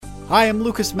Hi, I'm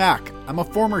Lucas Mack. I'm a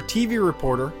former TV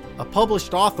reporter, a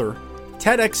published author,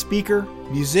 TEDx speaker,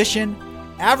 musician,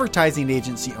 advertising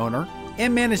agency owner,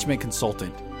 and management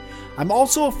consultant. I'm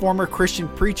also a former Christian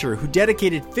preacher who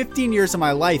dedicated 15 years of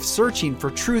my life searching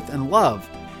for truth and love.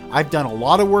 I've done a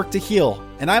lot of work to heal,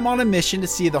 and I'm on a mission to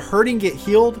see the hurting get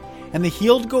healed and the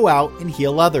healed go out and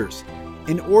heal others,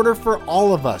 in order for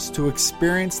all of us to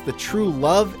experience the true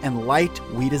love and light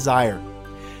we desire.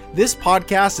 This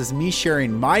podcast is me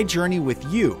sharing my journey with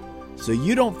you, so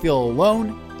you don't feel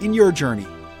alone in your journey.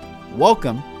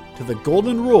 Welcome to the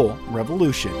Golden Rule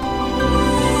Revolution.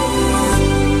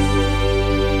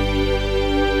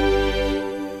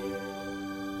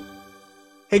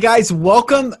 Hey guys,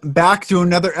 welcome back to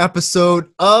another episode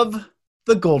of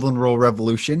the Golden Rule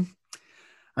Revolution.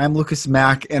 I'm Lucas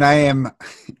Mack, and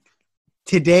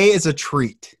today is a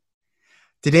treat.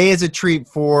 Today is a treat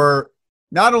for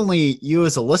not only you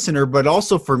as a listener, but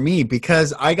also for me,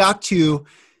 because I got to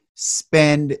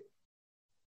spend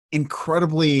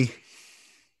incredibly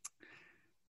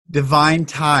divine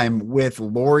time with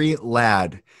Lorie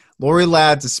Ladd. Lorie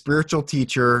Ladd's a spiritual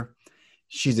teacher.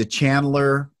 She's a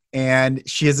channeler, and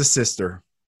she is a sister.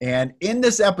 And in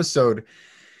this episode,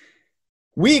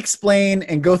 we explain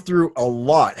and go through a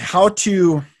lot how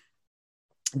to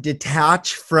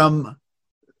detach from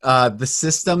the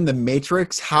system, the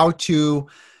matrix, how to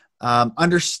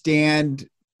understand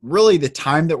really the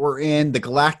time that we're in, the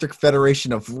Galactic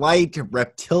Federation of Light,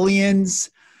 Reptilians,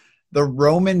 the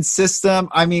Roman system.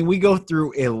 I mean, we go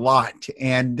through a lot.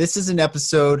 And this is an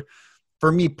episode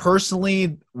for me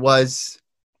personally was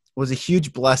a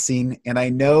huge blessing. And I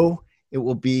know it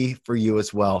will be for you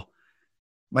as well.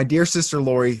 My dear sister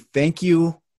Lorie, thank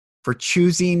you for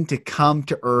choosing to come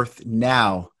to Earth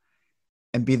now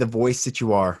and be the voice that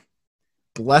you are.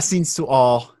 Blessings to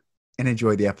all, and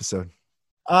enjoy the episode.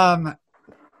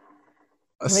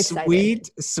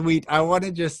 Sweet. I want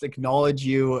to just acknowledge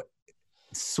you.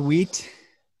 Sweet,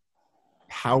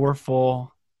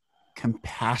 powerful,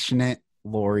 compassionate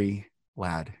Lorie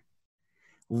Ladd.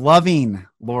 Loving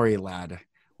Lorie Ladd.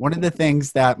 One of the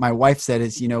things that my wife said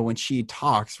is, when she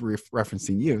talks,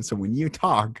 referencing you, so when you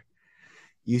talk,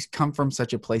 you come from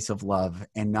such a place of love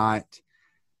and not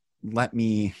let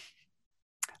me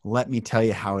tell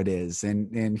you how it is.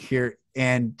 And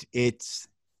it's,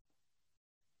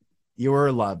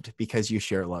 you're loved because you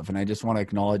share love. And I just want to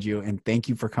acknowledge you and thank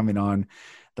you for coming on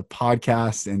the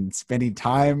podcast and spending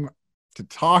time to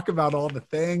talk about all the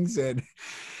things. And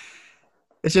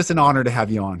it's just an honor to have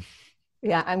you on.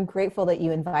 Yeah, I'm grateful that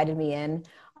you invited me in.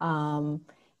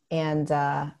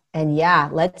 And yeah,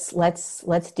 let's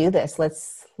do this.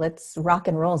 Let's rock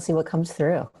and roll and see what comes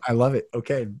through. I love it.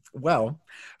 Okay. Well,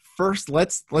 first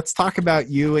let's talk about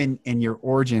you and your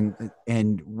origin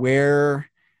and where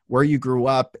you grew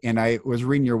up. And I was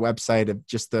reading your website of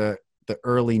just the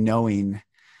early knowing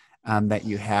that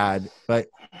you had, but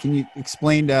can you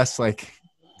explain to us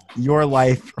your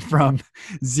life from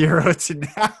zero to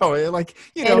now?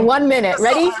 In 1 minute.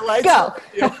 Ready? Go.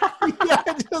 Yeah,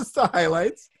 just the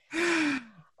highlights.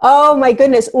 Oh my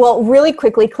goodness. Well, really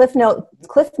quickly, Cliff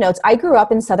Notes. I grew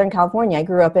up in Southern California. I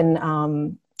grew up in,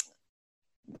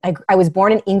 I was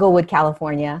born in Inglewood,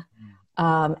 California.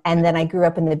 And then I grew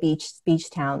up in the beach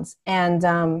towns. And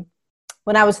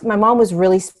my mom was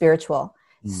really spiritual.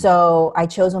 So I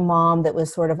chose a mom that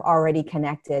was sort of already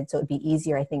connected. So it'd be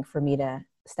easier, I think, for me to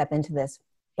step into this,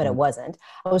 but it wasn't.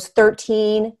 I was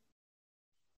 13.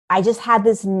 I just had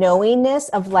this knowingness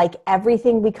of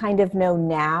everything we kind of know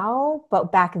now,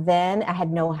 but back then I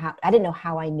didn't know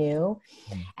how I knew.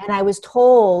 And I was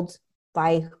told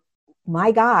by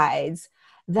my guides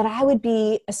that I would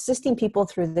be assisting people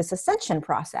through this ascension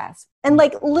process. And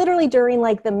literally during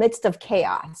the midst of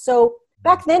chaos. So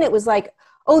back then it was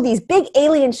these big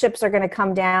alien ships are going to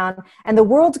come down and the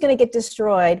world's going to get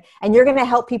destroyed and you're going to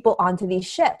help people onto these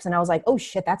ships. And I was like, oh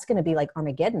shit, that's going to be like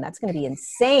Armageddon. That's going to be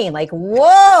insane.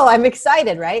 Whoa, I'm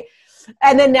excited. Right.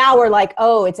 And then now we're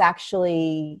oh, it's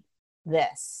actually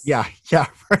this. Yeah.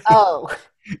 Right. Oh,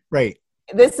 right.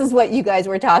 This is what you guys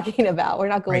were talking about. We're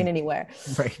not going anywhere.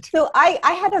 Right. So I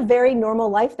had a very normal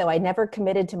life, though. I never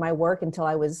committed to my work until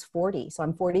I was 40. So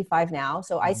I'm 45 now.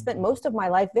 So I spent most of my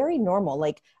life very normal.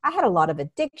 I had a lot of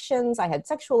addictions. I had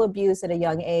sexual abuse at a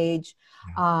young age.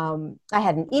 I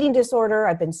had an eating disorder.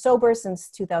 I've been sober since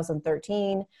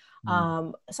 2013.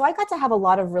 So I got to have a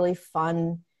lot of really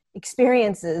fun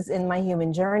experiences in my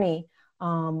human journey,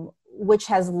 which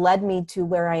has led me to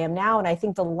where I am now. And I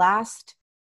think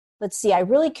I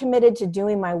really committed to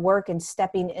doing my work and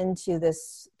stepping into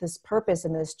this purpose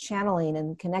and this channeling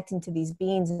and connecting to these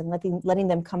beings and letting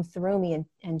them come through me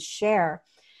and share.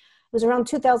 It was around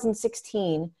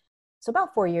 2016 So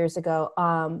about 4 years ago.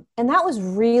 And that was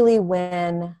really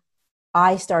when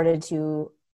I started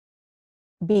to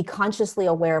be consciously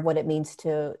aware of what it means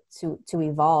to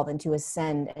evolve and to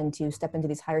ascend and to step into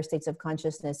these higher states of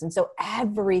consciousness. And so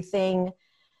everything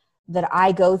that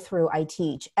I go through, I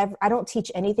teach. I don't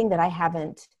teach anything that I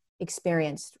haven't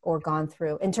experienced or gone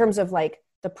through in terms of like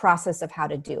the process of how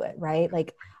to do it, right?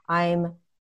 Like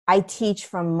I teach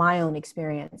from my own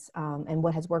experience and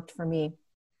what has worked for me.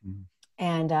 Mm-hmm.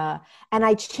 And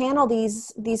I channel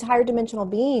these higher dimensional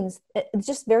beings. It's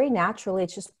just very naturally.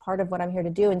 It's just part of what I'm here to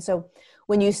do. And so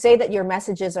when you say that your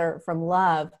messages are from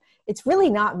love, it's really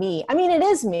not me. I mean, it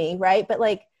is me, right? But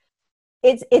like,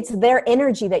 it's their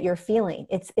energy that you're feeling.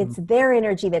 It's their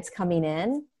energy that's coming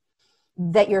in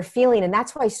that you're feeling. And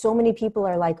that's why so many people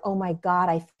are like, oh my God,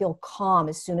 I feel calm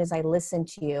as soon as I listen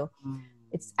to you.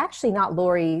 It's actually not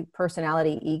Lorie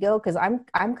personality ego, because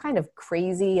I'm kind of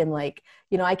crazy and like,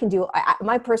 you know, I can do,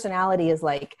 my personality is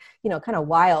like, you know, kind of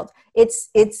wild. It's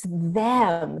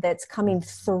them that's coming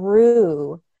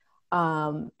through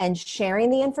and sharing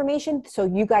the information. So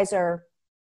you guys are,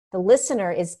 the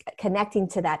listener is connecting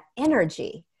to that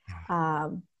energy,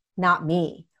 not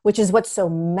me, which is what's so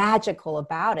magical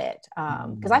about it.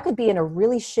 Because I could be in a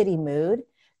really shitty mood,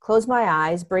 close my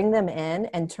eyes, bring them in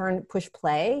and push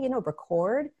play, you know,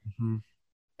 record. Mm-hmm.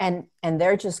 And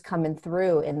they're just coming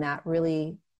through in that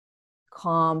really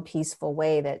calm, peaceful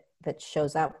way that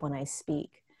shows up when I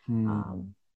speak.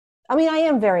 I mean, I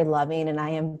am very loving and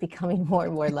I am becoming more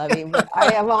and more loving, but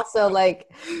I am also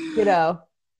like, you know,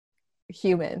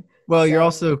 human. Well, you're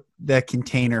also the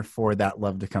container for that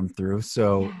love to come through.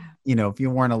 So, you know, if you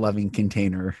weren't a loving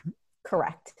container,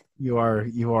 correct. You are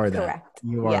that. Correct.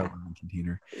 You are a loving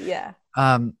container. Yeah.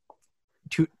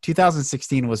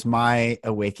 2016 was my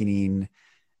awakening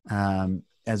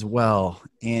as well.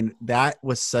 And that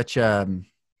was such I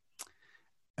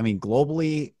mean,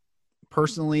 globally,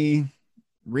 personally,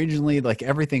 regionally, like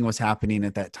everything was happening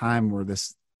at that time where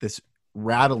this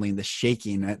rattling, this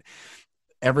shaking that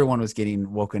everyone was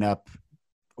getting woken up,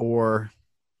 or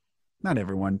not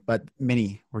everyone, but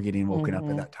many were getting woken up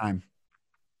at that time.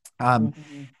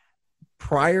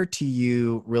 Prior to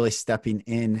you really stepping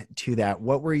into that,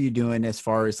 what were you doing as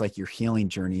far as like your healing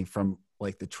journey from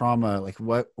like the trauma? Like,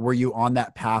 what were you on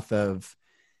that path of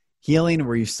healing?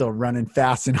 Were you still running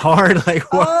fast and hard?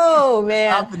 Like, what was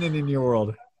happening in your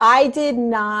world? I did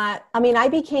not. I mean, I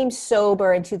became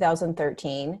sober in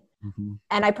 2013,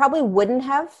 and I probably wouldn't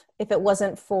have if it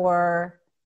wasn't for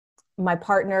my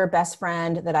partner, best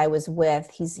friend that I was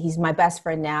with. He's my best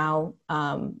friend now.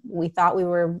 We thought we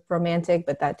were romantic,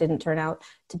 but that didn't turn out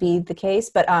to be the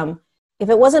case. But if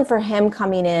it wasn't for him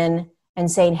coming in and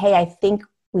saying, hey, I think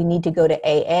we need to go to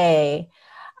AA,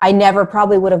 I never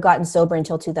probably would have gotten sober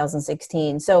until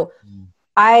 2016. So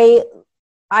I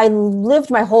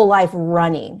lived my whole life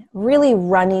really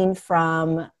running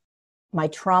from my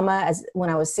trauma. As when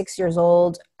I was 6 years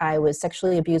old, I was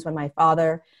sexually abused by my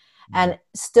father. And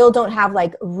still don't have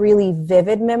like really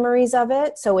vivid memories of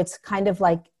it. So it's kind of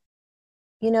like,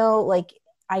 you know, like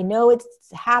I know it's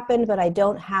happened, but I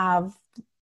don't have,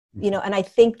 you know, and I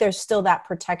think there's still that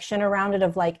protection around it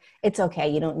of like, it's okay.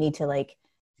 You don't need to like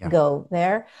go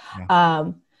there.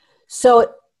 Yeah.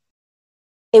 So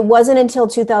it wasn't until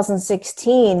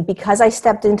 2016, because I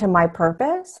stepped into my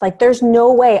purpose. Like there's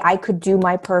no way I could do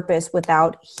my purpose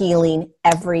without healing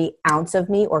every ounce of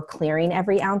me or clearing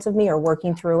every ounce of me or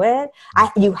working through it.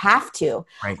 You have to.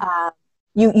 Right.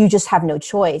 You just have no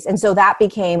choice. And so that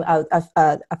became a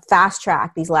fast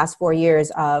track these last 4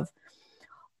 years of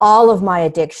all of my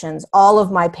addictions, all of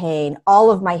my pain,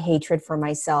 all of my hatred for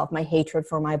myself, my hatred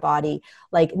for my body,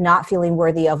 like not feeling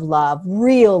worthy of love,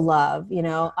 real love, you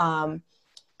know,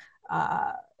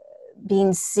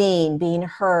 being seen, being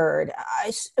heard.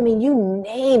 I mean, you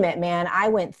name it, man. I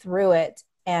went through it,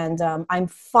 and I'm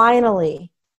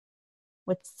finally,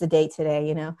 what's the date today?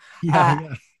 You know,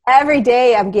 every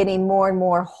day I'm getting more and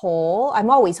more whole. I'm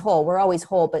always whole. We're always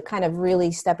whole, but kind of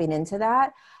really stepping into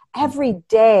that. Every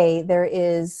day there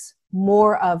is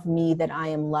more of me that I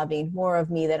am loving, more of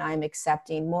me that I'm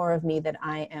accepting, more of me that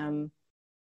I am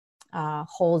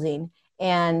holding.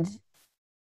 And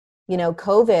you know,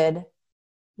 COVID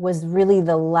was really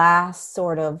the last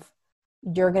sort of,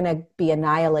 you're going to be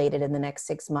annihilated in the next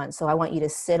 6 months. So I want you to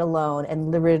sit alone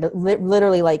and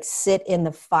literally like sit in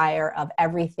the fire of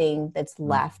everything that's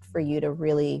left for you to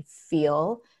really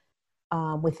feel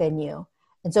within you.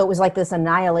 And so it was like this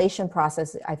annihilation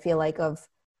process, I feel like, of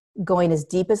going as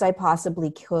deep as I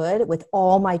possibly could with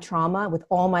all my trauma, with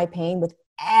all my pain, with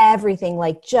everything,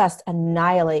 like just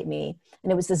annihilate me.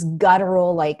 And it was this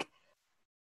guttural, like,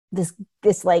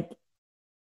 this like,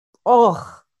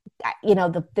 oh,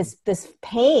 this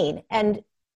pain. And,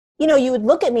 you would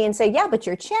look at me and say, yeah, but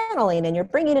you're channeling and you're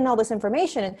bringing in all this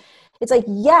information. And it's like,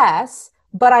 yes,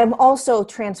 but I'm also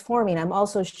transforming. I'm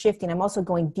also shifting. I'm also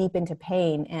going deep into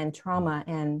pain and trauma.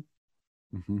 And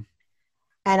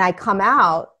I come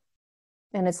out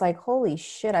and it's like, holy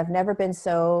shit, I've never been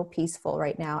so peaceful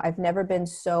right now. I've never been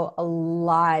so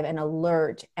alive and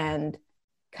alert and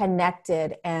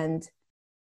connected. And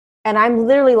I'm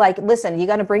literally like, listen, you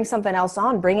got to bring something else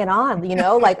on, bring it on,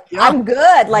 like yeah. I'm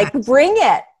good. Like bring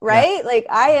it. Right. Yeah. Like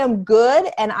I am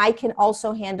good. And I can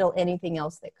also handle anything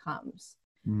else that comes.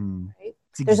 Right?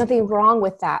 There's nothing wrong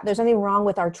with that. There's nothing wrong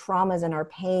with our traumas and our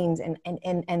pains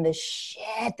and the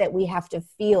shit that we have to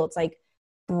feel. It's like,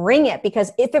 bring it,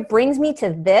 because if it brings me to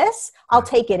this, I'll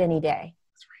take it any day.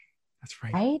 That's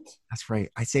right. Right? That's right.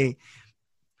 I say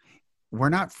we're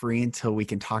not free until we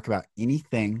can talk about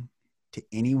anything to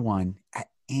anyone at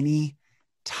any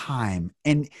time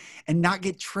and not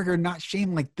get triggered, not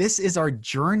shamed. Like this is our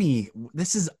journey.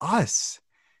 This is us.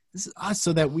 This is us,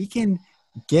 so that we can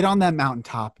get on that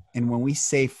mountaintop. And when we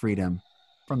say freedom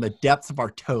from the depths of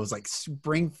our toes, like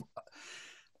bring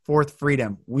forth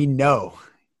freedom, we know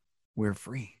we're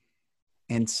free.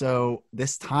 And so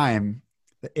this time,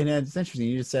 and it's interesting,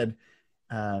 you just said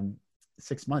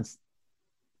 6 months,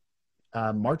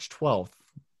 March 12th.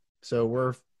 So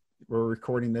we're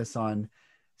recording this on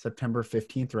September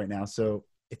 15th right now. So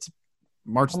it's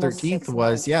March 13th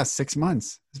was, 6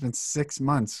 months. It's been 6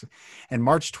 months. And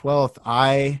March 12th,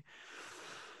 I've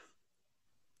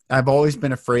always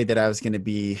been afraid that I was going to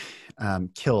be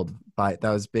killed by it.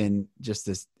 That has been just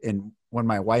this. And when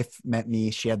my wife met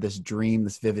me, she had this dream,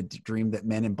 this vivid dream that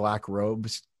men in black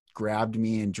robes grabbed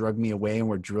me and drug me away and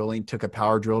were drilling, took a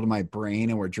power drill to my brain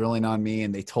and were drilling on me.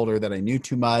 And they told her that I knew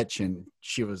too much. And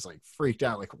she was like freaked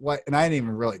out, like what? And I didn't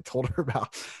even really told her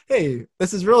about, hey,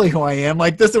 this is really who I am.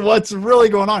 Like this is what's really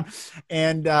going on.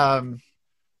 And all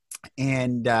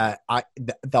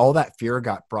that fear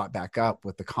got brought back up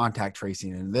with the contact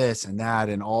tracing and this and that,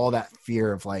 and all that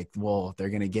fear of like, well, they're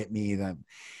going to get me.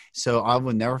 So I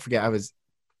will never forget. I was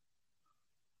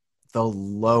the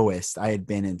lowest I had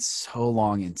been in so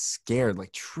long and scared,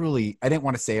 like truly, I didn't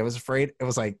want to say I was afraid. It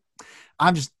was like,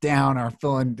 I'm just down or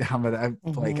feeling down, but I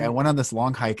went on this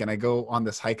long hike, and I go on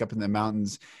this hike up in the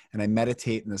mountains and I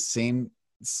meditate in the same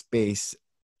space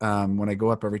when I go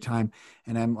up every time.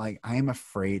 And I'm like, I am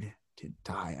afraid to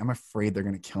die. I'm afraid they're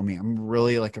going to kill me. I'm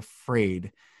really like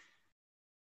afraid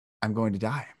I'm going to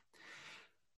die.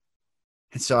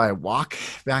 And so I walk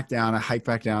back down, I hike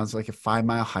back down. It's like a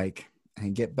 5-mile hike,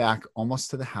 and get back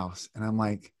almost to the house. And I'm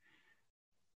like,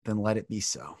 then let it be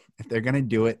so. If they're going to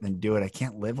do it, then do it. I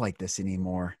can't live like this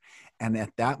anymore. And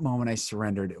at that moment I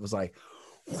surrendered. It was like,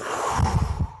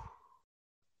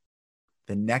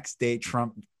 the next day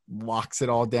Trump locks it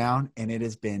all down, and it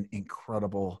has been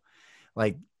incredible.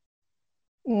 Like,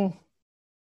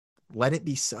 let it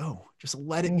be so. Just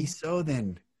let it be so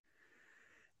then.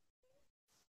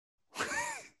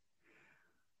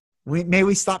 May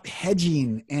we stop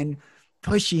hedging and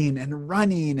pushing and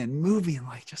running and moving.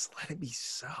 Like, just let it be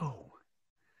so.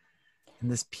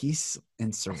 And this peace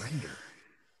and surrender.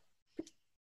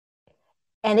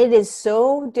 And it is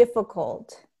so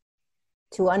difficult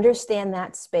to understand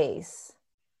that space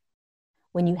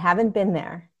when you haven't been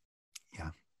there.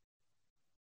 Yeah.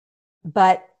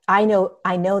 But I know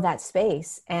that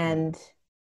space, and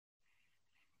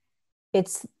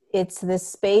it's this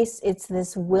space, it's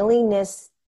this willingness.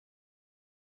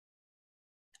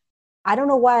 I don't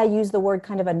know why I use the word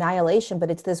kind of annihilation,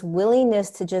 but it's this willingness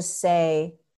to just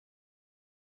say,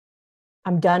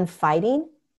 I'm done fighting,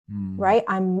 right?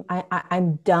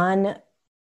 I'm done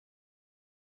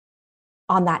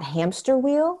on that hamster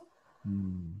wheel.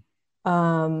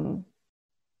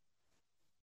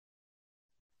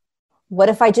 What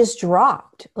if I just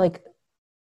dropped? Like,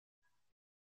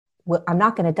 well, I'm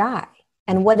not going to die.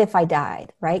 And what if I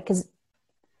died, right? Because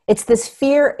it's this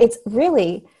fear. It's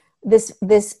really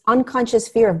this unconscious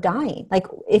fear of dying. Like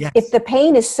if the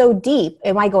pain is so deep,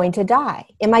 am I going to die?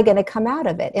 Am I going to come out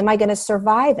of it? Am I going to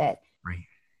survive it? Right.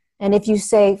 And if you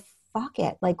say, fuck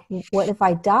it, like, what if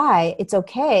I die? It's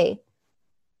okay.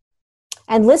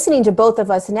 And listening to both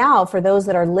of us now, for those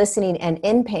that are listening and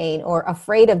in pain or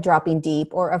afraid of dropping deep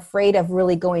or afraid of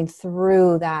really going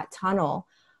through that tunnel,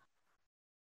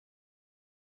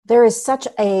 there is such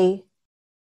a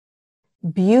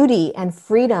beauty and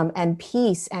freedom and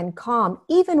peace and calm,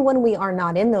 even when we are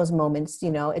not in those moments,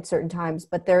 at certain times.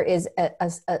 But there is a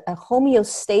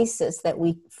homeostasis that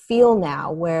we feel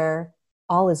now where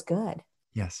all is good.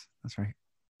 Yes, that's right.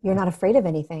 You're not afraid of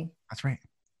anything. That's right.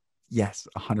 Yes,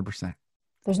 100%.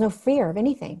 There's no fear of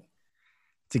anything.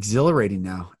 it's exhilarating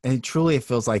now. And truly it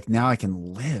feels like now I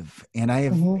can live. And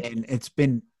and it's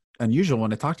been unusual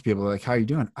when I talk to people like, how are you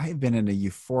doing? I have been in a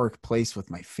euphoric place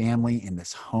with my family in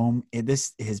this home. And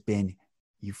this has been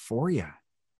euphoria.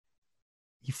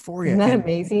 Isn't that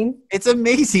amazing? It's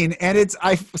amazing. And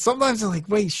sometimes I'm like,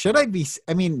 wait, should I be?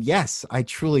 I mean, yes, I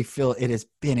truly feel it has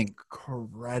been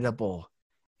incredible.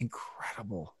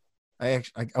 Incredible. I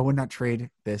would not trade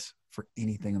this for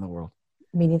anything in the world.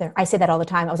 Me neither. I say that all the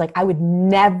time. I was like, I would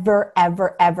never,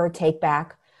 ever, ever take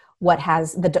back what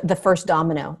has the first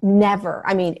domino. Never.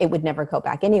 I mean, it would never go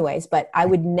back anyways, but I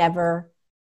would never.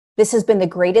 This has been the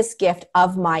greatest gift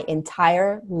of my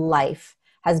entire life,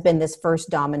 has been this first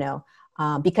domino.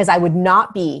 Because I would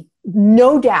not be,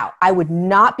 no doubt, I would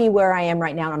not be where I am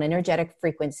right now on an energetic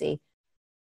frequency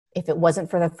if it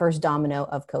wasn't for the first domino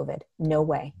of COVID. No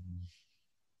way.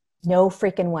 No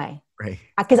freaking way. Right.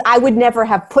 Because I would never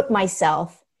have put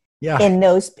myself in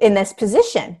this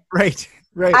position. Right.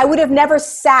 Right. I would have never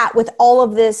sat with all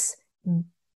of this.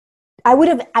 I would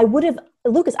have,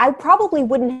 Lucas, I probably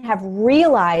wouldn't have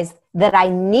realized that I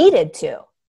needed to.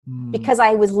 Because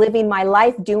I was living my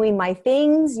life, doing my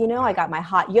things, I got my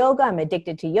hot yoga. I'm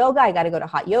addicted to yoga. I got to go to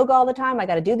hot yoga all the time. I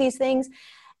got to do these things.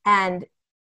 And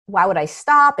why would I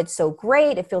stop? It's so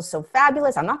great. It feels so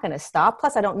fabulous. I'm not going to stop.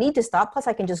 Plus, I don't need to stop. Plus,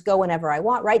 I can just go whenever I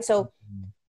want, right? So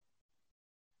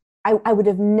I would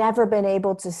have never been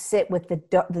able to sit with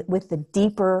the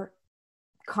deeper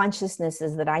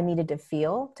consciousnesses that I needed to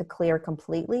feel to clear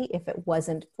completely if it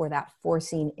wasn't for that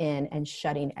forcing in and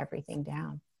shutting everything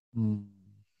down.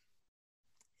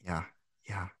 Yeah.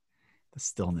 Yeah. The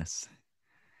stillness.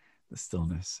 It's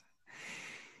amazing.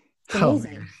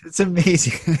 Man, it's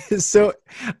amazing. So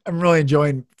I'm really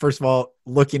enjoying, first of all,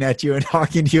 looking at you and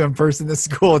talking to you in person. This is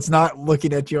cool. It's not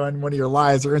looking at you on one of your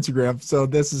lives or Instagram. So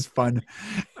this is fun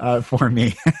for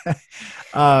me.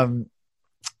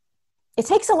 It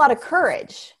takes a lot of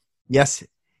courage. Yes.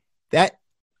 That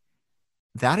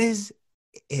is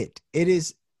it. It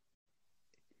is.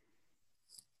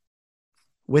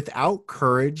 Without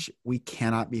courage, we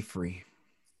cannot be free.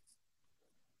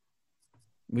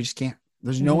 We just can't.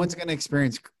 There's no one's going to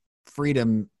experience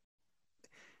freedom.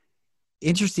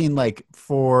 Interesting, like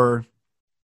I'm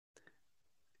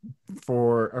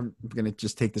going to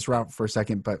just take this route for a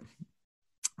second, but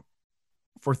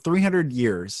for 300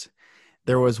 years,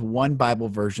 there was one Bible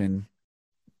version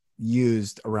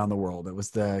used around the world. It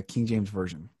was the King James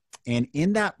Version. And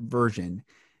in that version,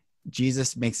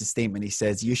 Jesus makes a statement. He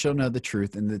says, you shall know the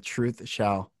truth, and the truth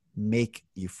shall make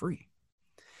you free.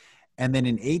 And then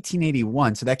in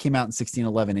 1881, so that came out in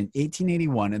 1611, in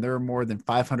 1881, and there are more than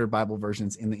 500 Bible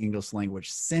versions in the English language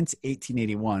since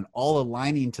 1881, all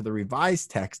aligning to the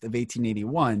revised text of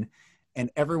 1881,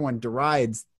 and everyone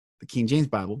derides the King James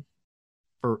Bible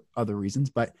for other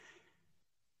reasons, but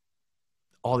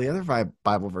all the other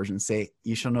Bible versions say,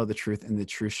 you shall know the truth, and the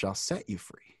truth shall set you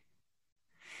free.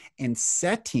 And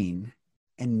setting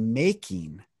and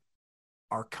making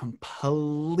are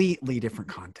completely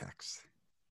different contexts.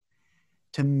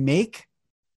 To make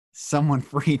someone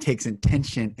free takes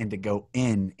intention and to go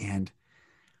in. And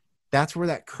that's where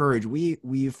that courage,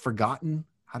 we've forgotten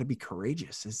how to be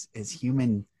courageous as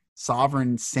human,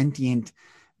 sovereign, sentient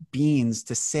beings,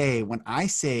 to say, when I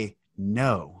say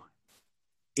no,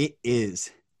 it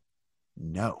is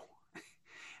no.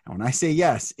 And when I say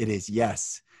yes, it is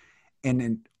yes. And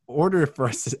in order for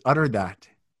us to utter that,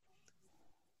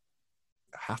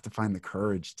 I have to find the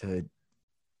courage to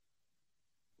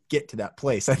get to that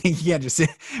place. I think you can't just say,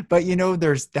 but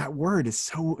there's that word is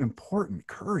so important,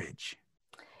 courage.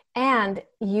 And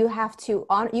you have to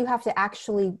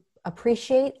actually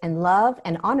appreciate and love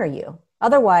and honor you.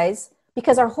 Otherwise,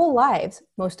 because our whole lives,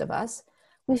 most of us,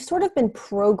 we've sort of been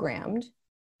programmed,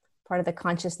 part of the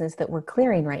consciousness that we're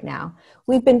clearing right now,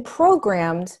 we've been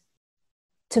programmed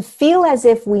to feel as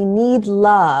if we need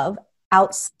love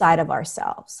outside of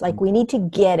ourselves. Like we need to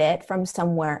get it from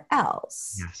somewhere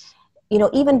else. Yes.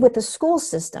 Even with the school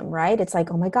system, right? It's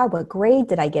like, oh my God, what grade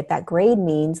did I get? That grade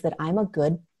means that I'm a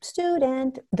good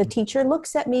student. The teacher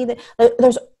looks at me.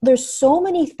 There's so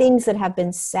many things that have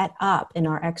been set up in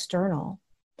our external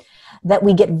that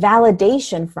we get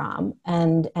validation from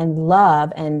and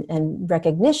love and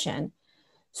recognition.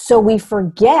 So we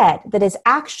forget that it's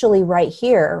actually right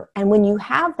here. And when you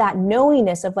have that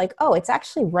knowingness of like, oh, it's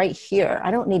actually right here.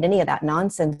 I don't need any of that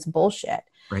nonsense bullshit.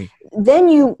 Right. Then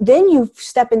you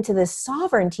step into this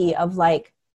sovereignty of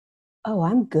like, oh,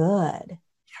 I'm good.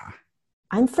 Yeah.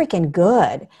 I'm freaking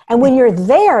good. And when you're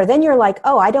there, then you're like,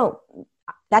 oh,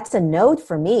 that's a no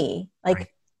for me. Like, right.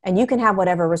 and you can have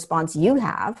whatever response you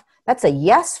have. That's a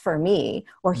yes for me.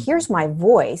 Or here's my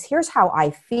voice. Here's how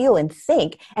I feel and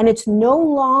think. And it's no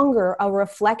longer a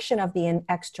reflection of the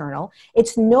external.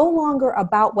 It's no longer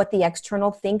about what the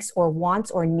external thinks or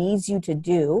wants or needs you to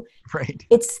do. Right.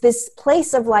 It's this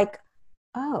place of like,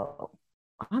 oh,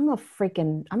 I'm a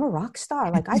rock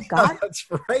star. Like That's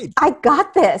right. I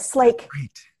got this. Like,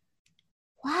 Right.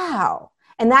 wow.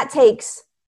 And that takes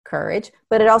courage,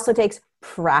 but it also takes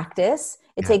practice.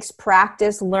 It takes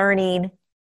practice learning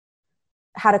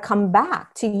how to come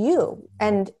back to you.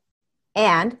 And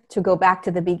to go back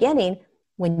to the beginning,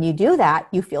 when you do that,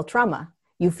 you feel trauma,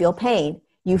 you feel pain,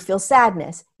 you feel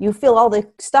sadness, you feel all the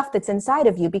stuff that's inside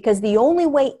of you, because the only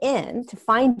way in to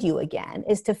find you again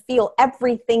is to feel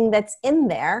everything that's in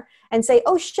there and say,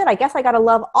 oh shit, I guess I got to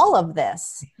love all of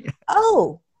this. Yeah.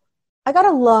 Oh, I got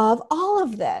to love all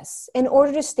of this in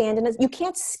order to stand in it. You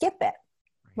can't skip it,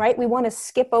 right? We want to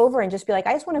skip over and just be like,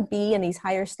 I just want to be in these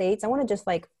higher states. I want to just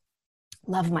like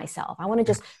love myself. I want to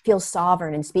just feel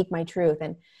sovereign and speak my truth.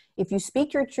 And if you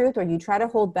speak your truth or you try to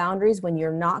hold boundaries when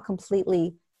you're not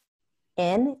completely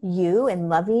in you and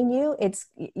loving you, it's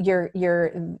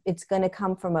going to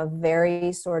come from a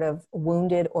very sort of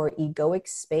wounded or egoic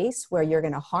space where you're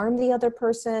going to harm the other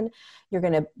person. You're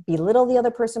going to belittle the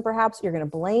other person. Perhaps you're going to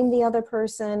blame the other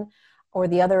person or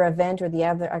the other event or the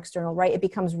other external, right? It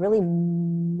becomes really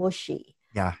mushy.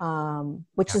 Yeah.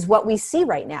 Which is what we see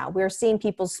right now. We're seeing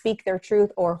people speak their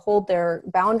truth or hold their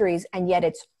boundaries, and yet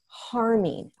it's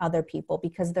harming other people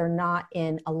because they're not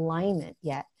in alignment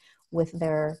yet with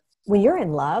their, when you're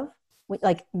in love,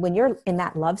 like when you're in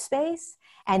that love space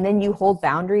and then you hold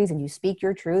boundaries and you speak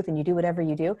your truth and you do whatever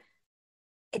you do,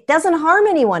 it doesn't harm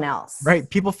anyone else. Right.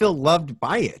 People feel loved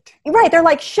by it. Right. They're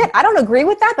like, shit, I don't agree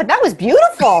with that, but that was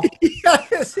beautiful.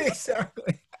 Yes,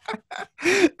 exactly.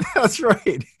 That's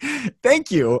right.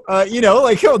 Thank you.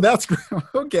 Like, oh, that's great.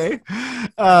 Okay.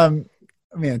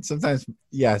 Man, sometimes,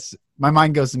 yes, my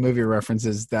mind goes to movie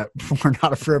references that were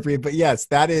not appropriate, but yes,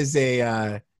 that is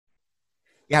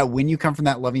when you come from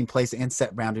that loving place and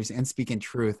set boundaries and speak in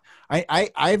truth.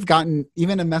 I've gotten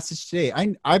even a message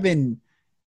today. I've been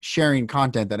sharing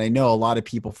content that I know a lot of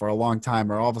people for a long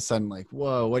time are all of a sudden like,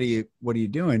 whoa, what are you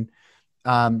doing?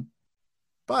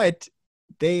 But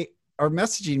they are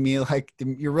messaging me like,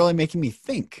 you're really making me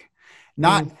think,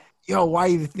 not, why are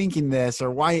you thinking this or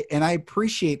why? And I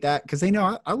appreciate that because they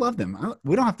know I love them.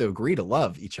 We don't have to agree to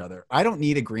love each other. I don't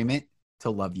need agreement to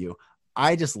love you.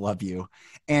 I just love you.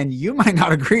 And you might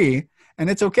not agree, and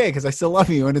it's okay because I still love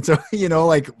you. And it's,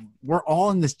 like we're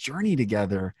all in this journey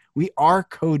together. We are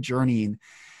co-journeying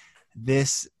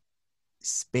this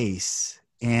space.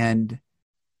 And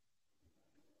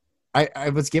I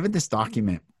was given this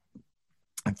document.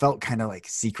 I felt kind of like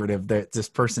secretive that this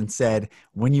person said,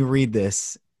 when you read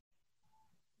this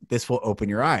will open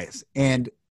your eyes. And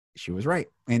she was right.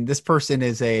 And this person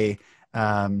is a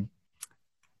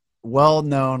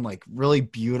well-known, like really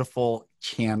beautiful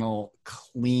channel,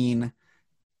 clean,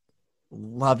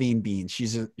 loving being.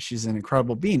 She's an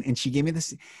incredible being. And she gave me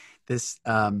this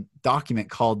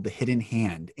document called The Hidden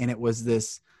Hand. And it was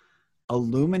this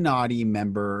Illuminati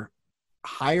member,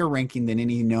 higher ranking than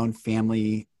any known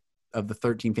family of the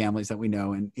 13 families that we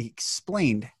know. And he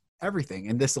explained everything.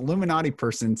 And this Illuminati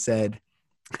person said,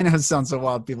 I know it sounds so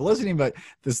wild, people listening, but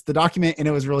the document, and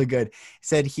it was really good,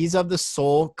 said he's of the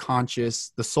soul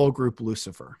conscious, the soul group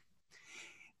Lucifer.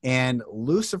 And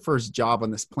Lucifer's job on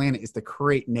this planet is to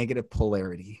create negative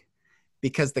polarity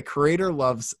because the creator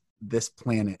loves this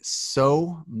planet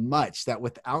so much that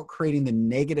without creating the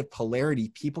negative polarity,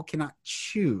 people cannot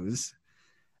choose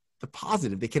the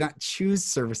positive. They cannot choose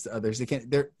service to others.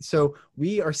 So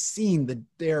we are seeing that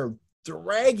they're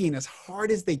dragging as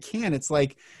hard as they can. It's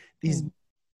like these,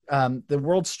 the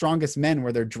world's strongest men,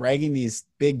 where they're dragging these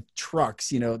big trucks,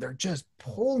 they're just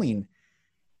pulling,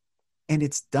 and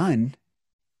it's done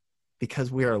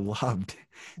because we are loved,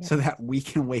 so that we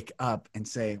can wake up and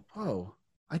say, oh,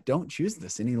 I don't choose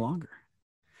this any longer.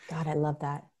 God, I love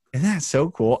that. Isn't that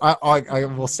so cool? I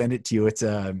will send it to you.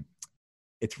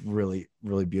 It's really,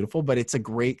 really beautiful, but it's a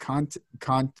great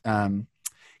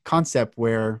concept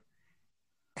where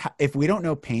if we don't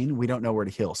know pain, we don't know where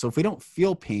to heal. So if we don't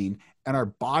feel pain and our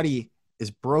body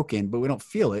is broken, but we don't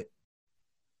feel it,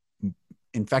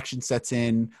 infection sets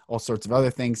in, all sorts of other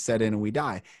things set in, and we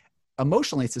die.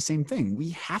 Emotionally, it's the same thing. We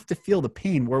have to feel the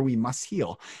pain where we must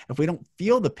heal. If we don't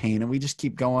feel the pain and we just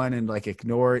keep going and like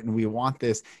ignore it, and we want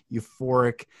this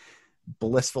euphoric,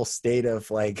 blissful state of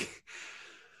like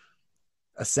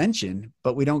ascension,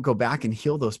 but we don't go back and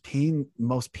heal those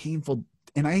most painful.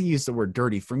 And I use the word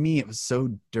dirty. For me, it was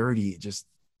so dirty, just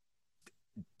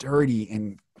dirty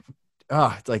and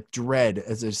it's like dread,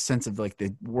 as a sense of like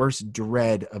the worst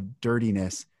dread of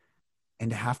dirtiness,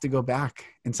 and to have to go back.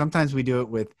 And sometimes we do it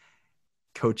with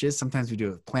coaches. Sometimes we do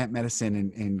it with plant medicine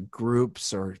and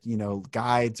groups or,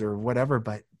 guides or whatever,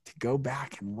 but to go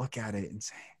back and look at it and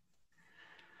say,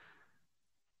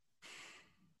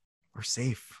 we're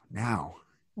safe now.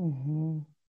 Mm-hmm.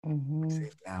 Mm-hmm. We're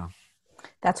safe now.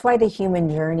 That's why the human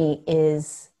journey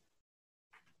is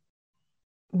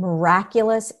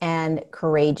miraculous and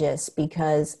courageous,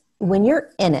 because when you're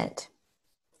in it,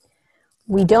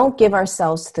 we don't give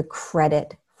ourselves the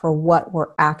credit for what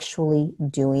we're actually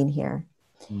doing here.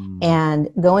 And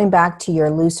going back to your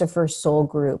Lucifer soul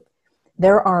group,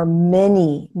 there are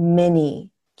many,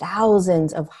 many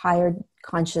thousands of higher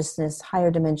consciousness,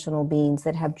 higher dimensional beings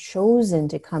that have chosen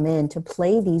to come in to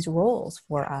play these roles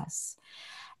for us.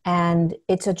 And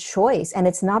it's a choice, and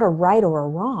it's not a right or a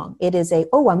wrong. It is I'm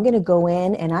going to go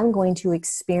in and I'm going to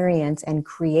experience and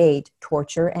create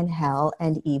torture and hell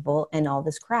and evil and all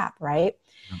this crap, right?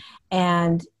 Yeah.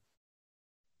 And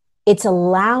it's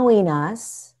allowing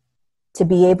us to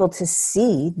be able to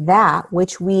see that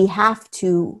which we have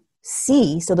to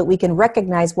see so that we can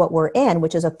recognize what we're in,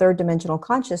 which is a third dimensional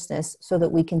consciousness, so that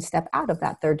we can step out of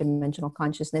that third dimensional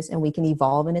consciousness and we can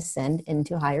evolve and ascend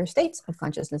into higher states of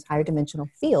consciousness, higher dimensional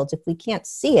fields. If we can't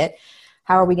see it,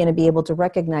 how are we going to be able to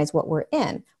recognize what we're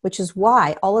in? Which is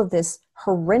why all of this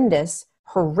horrendous,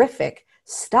 horrific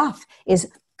stuff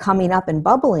is coming up and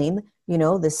bubbling,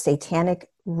 the satanic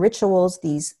rituals,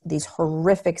 these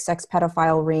horrific sex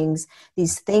pedophile rings,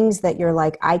 these things that you're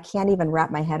like, I can't even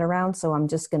wrap my head around, so I'm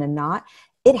just going to not.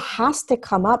 It has to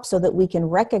come up so that we can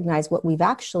recognize what we've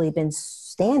actually been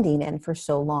standing in for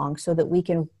so long, so that we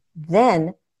can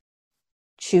then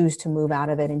choose to move out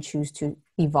of it and choose to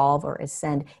evolve or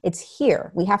ascend. It's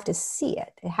here. We have to see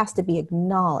it. It has to be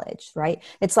acknowledged, right?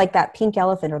 It's like that pink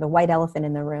elephant or the white elephant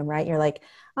in the room, right? You're like,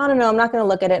 I don't know, I'm not going to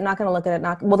look at it. I'm not going to look at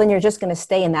it. Well, then you're just going to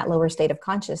stay in that lower state of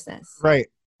consciousness. Right.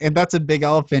 And that's a big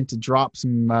elephant to drop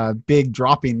some big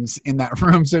droppings in that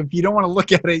room. So if you don't want to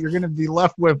look at it, you're going to be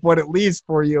left with what it leaves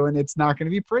for you, and it's not going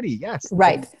to be pretty. Yes.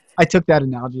 Right. I took that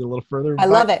analogy a little further. I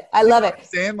love it. I love it.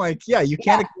 Saying like, you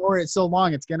can't ignore it so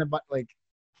long. It's going to like.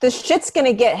 The shit's going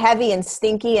to get heavy and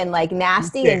stinky and like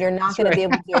nasty, and you're not going to be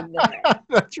able to ignore it.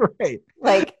 That's right.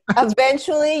 Like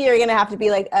eventually you're going to have to be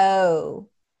like, oh,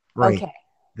 right. Okay.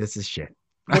 This is shit.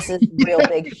 This is real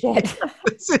big shit.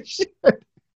 This is shit.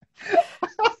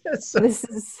 This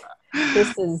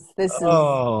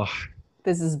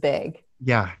is big.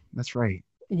 Yeah, that's right.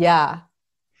 Yeah.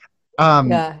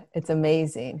 Yeah, it's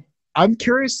amazing. I'm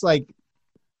curious, like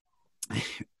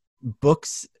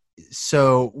books.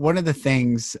 So one of the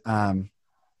things, so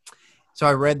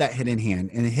I read that Hidden Hand,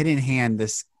 and the Hidden Hand,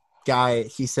 this guy,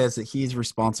 he says that he's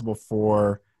responsible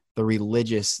for the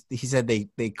religious. He said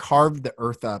they carved the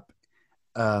earth up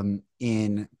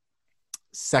in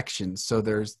sections. So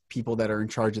there's people that are in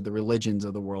charge of the religions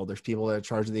of the world. There's people that are in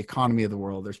charge of the economy of the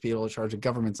world. There's people in charge of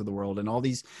governments of the world, and all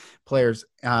these players.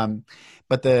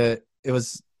 But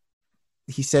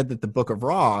he said that the Book of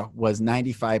Ra was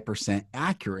 95%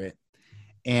 accurate.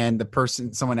 And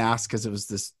someone asked, because it was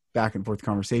this back and forth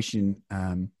conversation,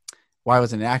 why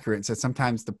wasn't it accurate? And said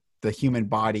sometimes the human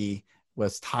body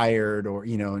was tired, or,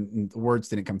 and the words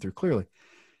didn't come through clearly.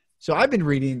 So I've been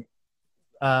reading,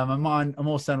 I'm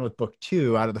almost done with book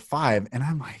 2 out of the 5. And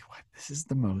I'm like, what? This is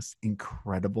the most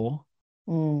incredible.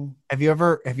 Have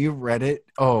you read it?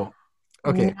 Oh,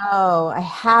 okay. No, I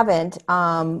haven't.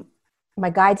 My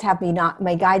guides do not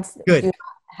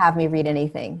have me read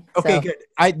anything. Okay, so. Good.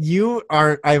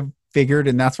 I've figured,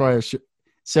 and that's why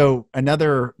so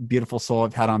another beautiful soul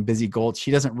I've had on, Busy Gold,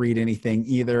 she doesn't read anything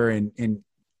either, and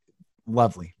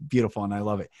lovely, beautiful, and I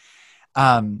love it.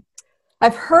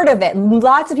 I've heard of it.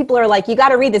 Lots of people are like, you got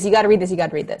to read this, you got to read this, you got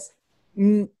to read this.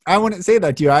 I wouldn't say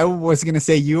that to you. I was going to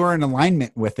say you are in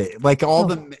alignment with it. Like all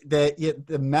the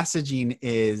messaging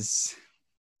is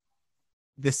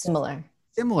this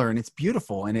similar, and it's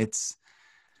beautiful, and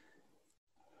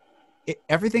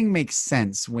everything makes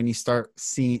sense when you start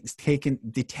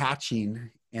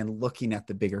detaching and looking at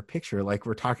the bigger picture. Like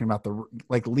we're talking about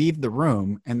leave the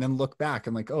room and then look back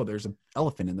and like, oh, there's an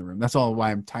elephant in the room. That's all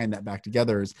why I'm tying that back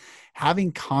together, is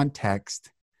having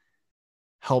context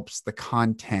helps the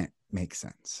content make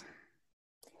sense.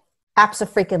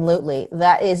 Absolutely.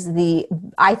 That is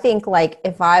I think, like,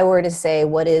 if I were to say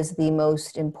what is the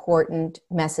most important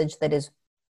message that is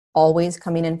always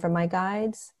coming in from my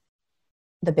guides,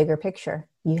 the bigger picture.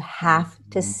 You have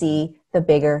to see the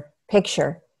bigger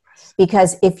picture,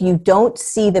 because if you don't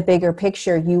see the bigger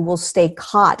picture, you will stay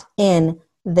caught in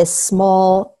this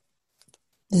small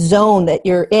zone that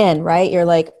you're in, right? You're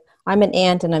like, I'm an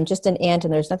ant and I'm just an ant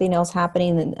and there's nothing else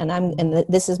happening and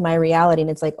this is my reality. And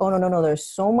it's like, oh, no, there's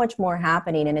so much more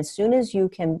happening. And as soon as you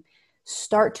can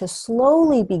start to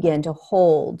slowly begin to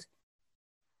hold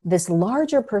this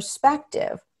larger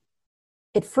perspective,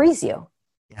 it frees you.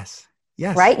 Yes.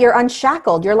 Yes. Right? You're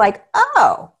unshackled. You're like,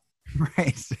 oh,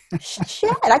 right.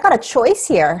 Shit, I got a choice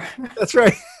here. That's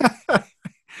right.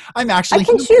 I can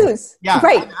human. Choose. Yeah.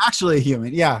 Right. I'm actually a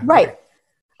human. Yeah. Right.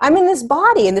 I'm in this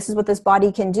body and this is what this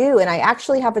body can do. And I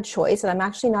actually have a choice and I'm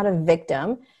actually not a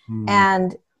victim.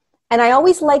 And I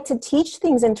always like to teach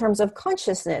things in terms of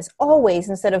consciousness, always,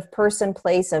 instead of person,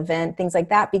 place, event, things like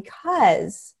that,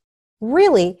 because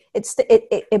really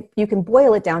you can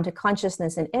boil it down to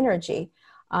consciousness and energy.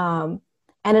 And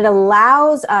it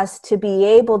allows us to be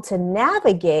able to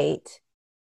navigate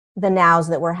the nows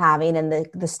that we're having and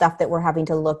the stuff that we're having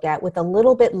to look at with a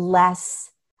little bit less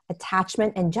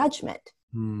attachment and judgment.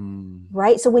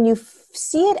 Right? So when you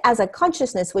see it as a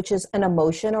consciousness, which is an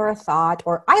emotion or a thought,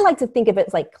 or I like to think of it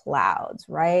as like clouds,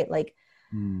 right? Like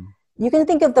you can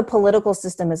think of the political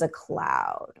system as a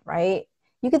cloud, right?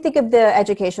 You can think of the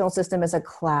educational system as a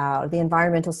cloud, the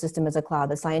environmental system as a cloud,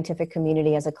 the scientific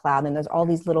community as a cloud, and there's all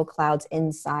these little clouds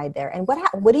inside there. And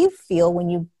what do you feel when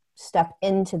you step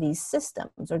into these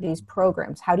systems or these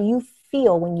programs? How do you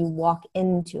feel when you walk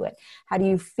into it? How do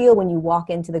you feel when you walk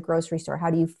into the grocery store? How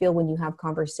do you feel when you have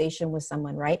conversation with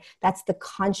someone, right? That's the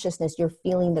consciousness. You're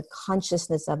feeling the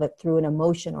consciousness of it through an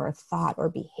emotion or a thought or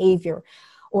behavior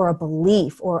or a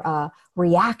belief or a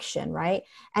reaction, right?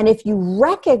 And if you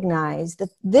recognize that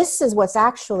this is what's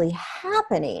actually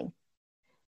happening,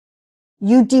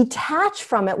 you detach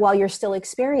from it while you're still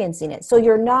experiencing it. So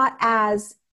you're not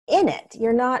as in it.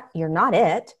 You're not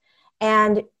it.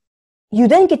 And you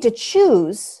then get to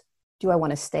choose, do I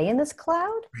want to stay in this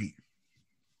cloud? Right.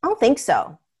 I don't think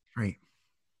so. Right.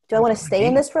 Do I want to stay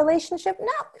in this relationship?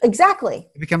 No, exactly.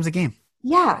 It becomes a game.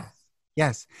 Yeah.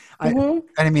 Yes. I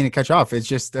didn't mean to cut you off. It's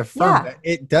just a fun. Yeah.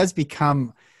 It does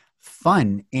become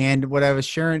fun. And what I was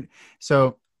sharing,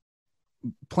 so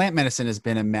plant medicine has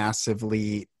been a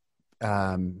massively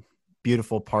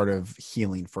beautiful part of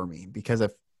healing for me because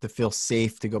to feel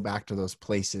safe to go back to those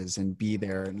places and be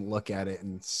there and look at it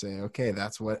and say, okay,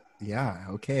 that's what, yeah.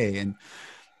 Okay. And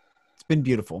it's been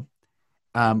beautiful.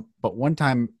 But one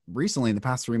time recently in the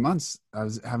past 3 months, I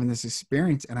was having this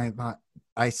experience and I thought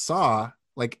I saw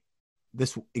like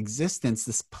this existence,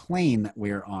 this plane that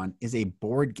we're on is a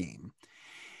board game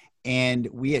and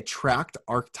we attract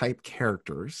archetype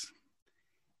characters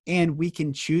and we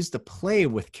can choose to play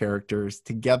with characters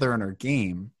together in our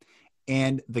game.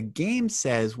 And the game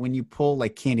says when you pull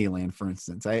like Candyland, for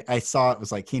instance, I saw it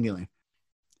was like Candyland.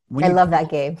 I love that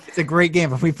game. It's a great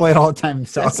game. We play it all the time.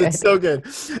 So it's so good.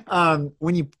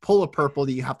 When you pull a purple,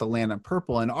 you have to land on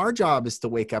purple. And our job is to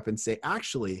wake up and say,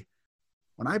 actually,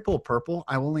 when I pull purple,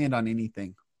 I will land on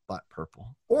anything but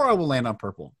purple. Or I will land on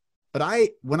purple.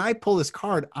 But when I pull this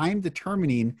card, I'm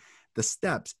determining the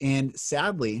steps. And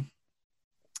sadly,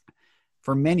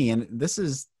 for many, and this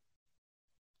is,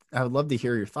 I would love to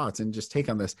hear your thoughts and just take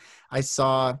on this. I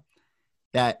saw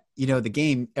that, the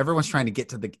game, everyone's trying to get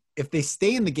to if they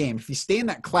stay in the game, if you stay in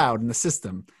that cloud in the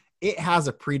system, it has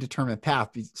a predetermined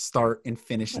path to start and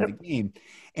finish in the game.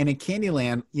 And in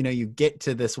Candyland, you get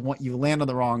to this one, you land on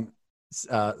the wrong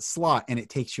slot and it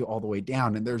takes you all the way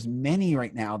down. And there's many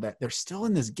right now that they're still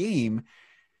in this game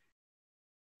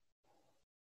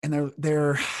and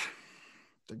they're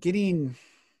getting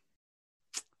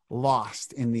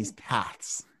lost in these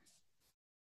paths.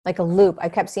 Like a loop. I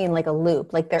kept seeing like a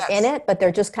loop, like they're in it, but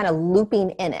they're just kind of looping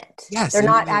in it. Yes. They're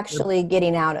not actually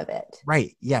getting out of it.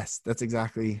 Right. Yes. That's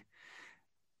exactly.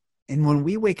 And when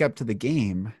we wake up to the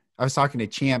game, I was talking to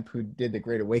Champ who did the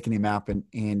Great Awakening map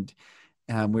and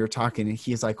we were talking and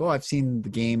he's like, oh, I've seen the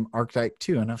game Archetype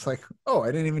 2. And I was like, oh,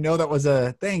 I didn't even know that was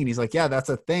a thing. And he's like, yeah, that's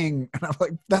a thing. And I'm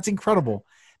like, that's incredible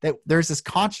that there's this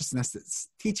consciousness that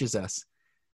teaches us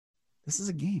this is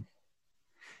a game.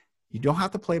 You don't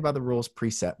have to play by the rules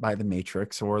preset by the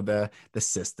matrix or the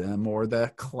system or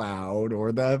the cloud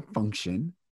or the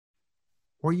function,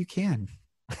 or you can.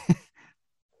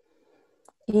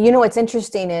 What's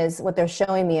interesting is what they're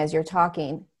showing me as you're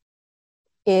talking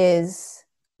is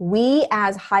we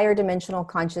as higher dimensional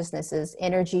consciousnesses,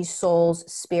 energy, souls,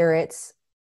 spirits,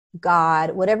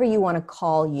 God, whatever you want to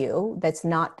call you, that's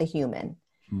not the human,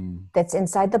 that's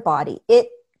inside the body. It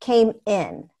came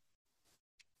in.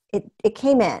 It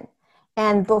came in.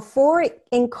 And before it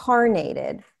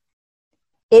incarnated,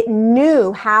 it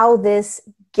knew how this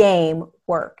game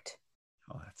worked.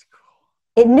 Oh, that's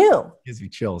cool. It knew. Gives me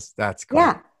chills. That's cool.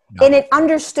 Yeah. No. And it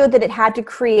understood that it had to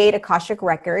create Akashic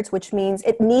records, which means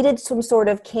it needed some sort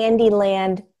of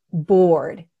Candyland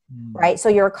board, right? So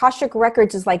your Akashic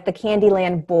Records is like the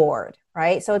Candyland board,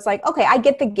 right? So it's like, okay, I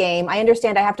get the game. I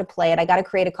understand I have to play it. I got to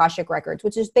create Akashic Records,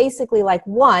 which is basically like,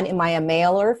 one, am I a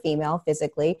male or a female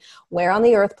physically? Where on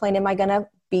the earth plane am I going to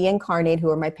be incarnated? Who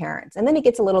are my parents? And then it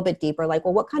gets a little bit deeper, like,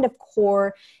 well, what kind of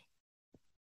core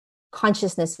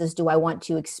consciousnesses do I want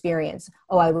to experience?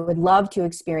 Oh, I would love to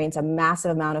experience a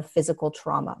massive amount of physical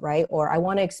trauma, right? Or I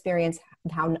want to experience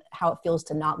how it feels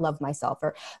to not love myself.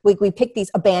 Or we pick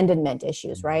these abandonment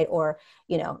issues, right? Or,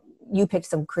 you know, you pick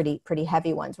some pretty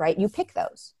heavy ones, right? You pick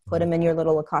those, put them in your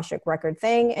little Akashic record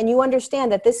thing, and you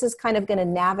understand that this is kind of going to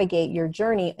navigate your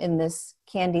journey in this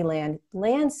Candyland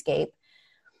landscape.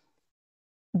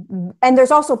 And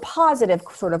there's also positive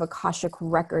sort of Akashic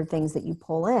record things that you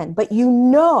pull in, but you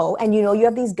know you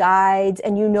have these guides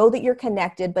and you know that you're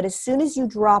connected, but as soon as you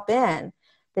drop in,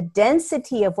 the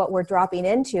density of what we're dropping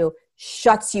into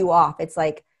shuts you off. It's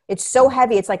like, it's so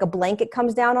heavy. It's like a blanket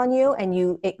comes down on you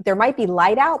and there might be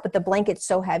light out, but the blanket's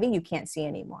so heavy, you can't see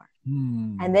anymore.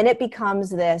 And then it becomes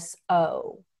this,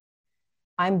 oh,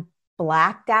 I'm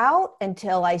blacked out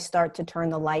until I start to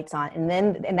turn the lights on.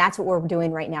 And that's what we're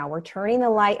doing right now. We're turning the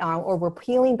light on, or we're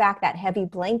peeling back that heavy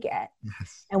blanket.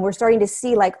 Yes. And we're starting to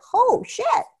see like, oh shit,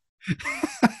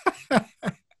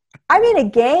 I'm in a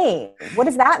game. What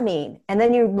does that mean? And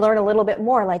then you learn a little bit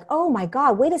more like, oh my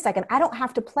God, wait a second. I don't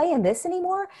have to play in this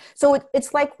anymore. So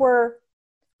it's like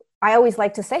I always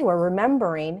like to say we're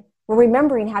remembering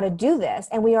how to do this,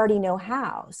 and we already know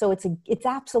how. So it's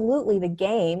absolutely the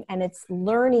game, and it's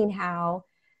learning how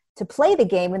to play the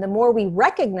game. And the more we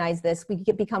recognize this, we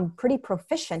become pretty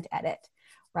proficient at it,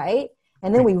 right?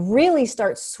 And then we really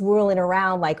start swirling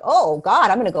around like, oh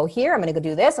God, I'm going to go here. I'm going to go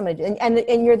do this. I'm going to do,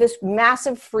 and you're this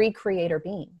massive free creator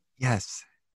being. Yes.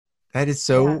 That is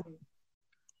so,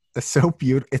 it's so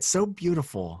beautiful. It's so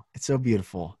beautiful. It's so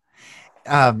beautiful.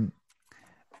 I'm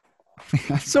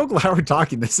so glad we're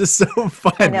talking. This is so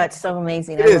fun. I know, it's so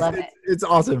amazing. I love it. It's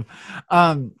awesome.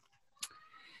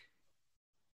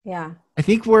 Yeah. I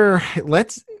think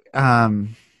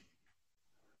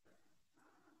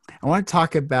I want to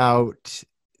talk about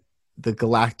the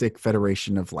Galactic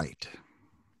Federation of Light.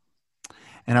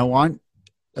 And I want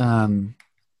the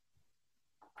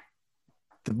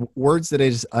words that I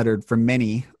just uttered from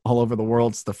many all over the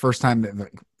world. It's the first time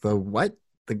that the what?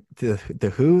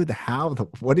 The who, the how,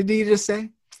 what did he just say?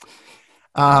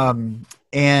 And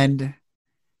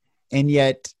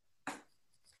yet,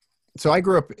 so I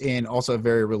grew up in also a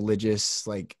very religious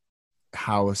like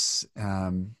house,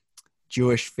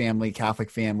 Jewish family, Catholic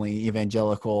family,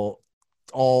 evangelical,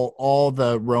 all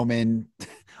the Roman,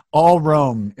 all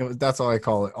Rome. That's all I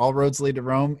call it. All roads lead to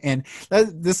Rome. And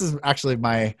this is actually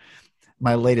my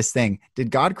latest thing. Did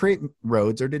God create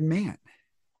roads or did man?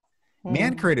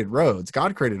 Man created roads.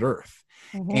 God created earth.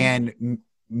 And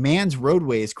man's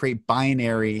roadways create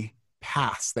binary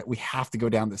paths that we have to go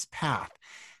down this path.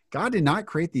 God did not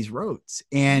create these roads.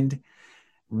 And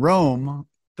Rome,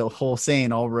 the whole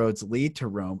saying, all roads lead to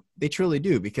Rome, they truly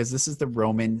do, because this is the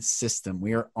Roman system.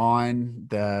 We are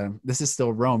this is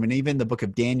still Rome. And even the book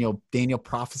of Daniel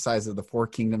prophesies of the 4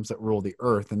 kingdoms that rule the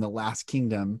earth. And the last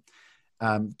kingdom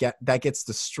that gets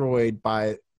destroyed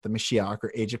by the Mashiach,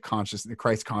 or age of consciousness, the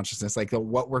Christ consciousness, like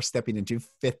what we're stepping into,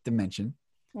 5th dimension,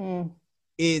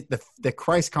 is the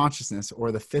Christ consciousness,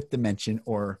 or the 5th dimension,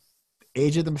 or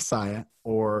age of the Messiah,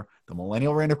 or the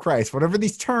millennial reign of Christ, whatever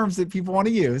these terms that people want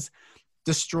to use,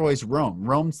 destroys Rome.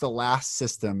 Rome's the last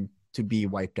system to be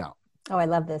wiped out. Oh, I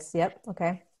love this. Yep.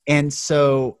 Okay. And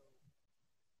so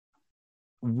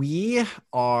we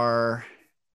are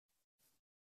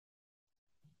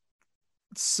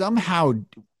somehow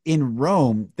in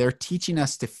Rome, they're teaching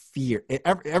us to fear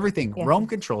everything. Yeah. Rome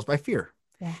controls by fear.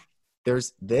 Yeah.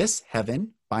 There's this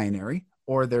heaven, binary,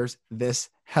 or there's this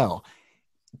hell.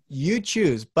 You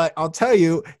choose, but I'll tell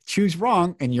you, choose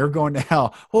wrong and you're going to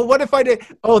hell. Well, what if I did?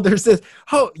 Oh, there's this.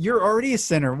 Oh, you're already a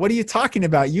sinner. What are you talking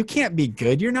about? You can't be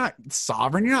good. You're not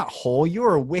sovereign. You're not whole.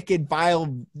 You're a wicked,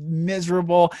 vile,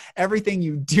 miserable. Everything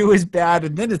you do is bad.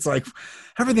 And then it's like,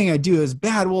 everything I do is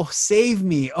bad. Well, save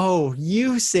me. Oh,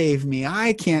 you save me.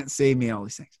 I can't save me. All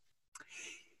these things.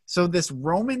 So this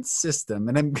Roman system,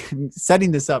 and I'm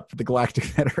setting this up for the Galactic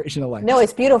Federation of Light. No,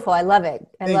 it's beautiful. I love it.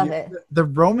 I love it. The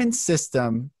Roman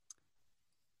system,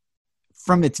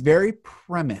 from its very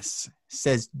premise,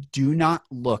 says do not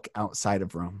look outside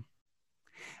of Rome.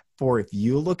 For if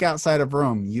you look outside of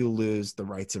Rome, you lose the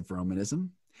rights of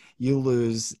Romanism. You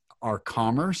lose our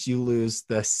commerce. You lose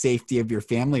the safety of your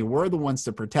family. We're the ones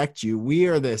to protect you. We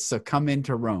are this, so come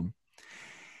into Rome.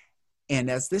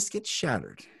 And as this gets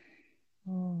shattered,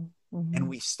 and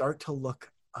we start to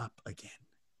look up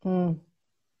again,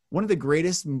 One of the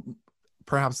greatest,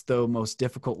 perhaps the most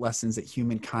difficult lessons that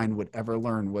humankind would ever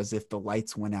learn was if the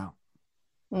lights went out.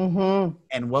 Mm-hmm.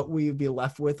 And what we would be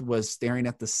left with was staring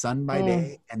at the sun by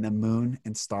day and the moon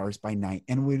and stars by night.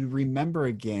 And we'd remember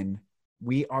again,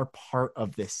 we are part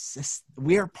of this system.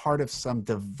 We are part of some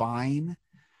divine.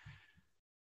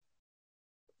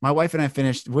 My wife and I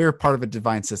finished, we're part of a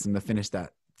divine system to finish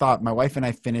that thought. My wife and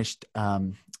I finished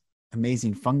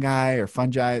Amazing Fungi,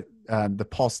 the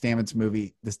Paul Stamets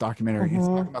movie, this documentary. It's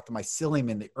talking about the mycelium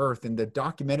in the earth, and the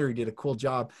documentary did a cool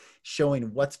job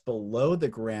showing what's below the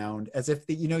ground, as if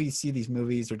you see these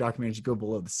movies or documentaries, you go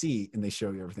below the sea and they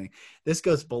show you everything. This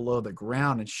goes below the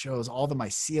ground and shows all the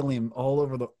mycelium all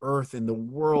over the earth, and the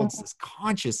world's this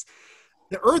conscious.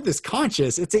 The earth is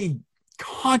conscious. It's a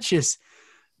conscious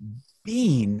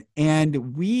being,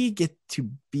 and we get to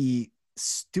be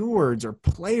stewards or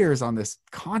players on this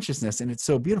consciousness, and it's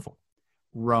so beautiful.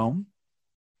 Rome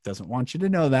doesn't want you to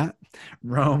know that.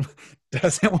 Rome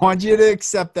doesn't want you to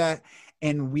accept that.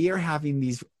 And we are having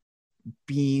these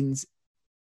beings.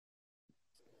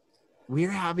 We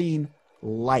are having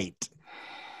light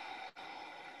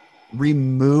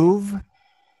remove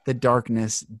the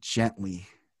darkness gently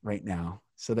right now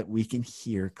so that we can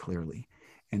hear clearly.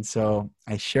 And so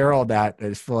I share all that. I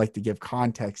just feel like to give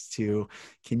context to,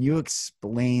 can you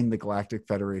explain the Galactic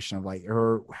Federation of Light,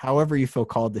 or however you feel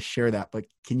called to share that, but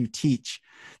can you teach?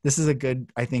 This is a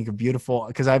beautiful,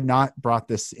 because I've not brought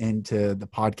this into the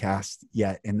podcast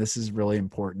yet. And this is really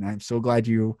important. I'm so glad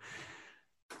it's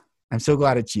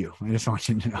you. I just want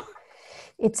you to know.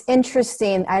 It's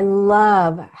interesting. I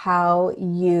love how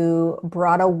you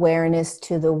brought awareness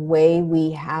to the way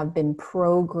we have been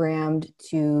programmed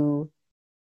to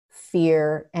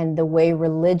fear, and the way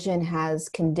religion has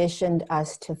conditioned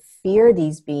us to fear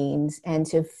these beings and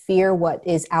to fear what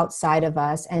is outside of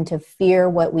us and to fear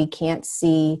what we can't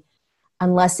see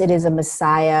unless it is a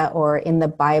Messiah or in the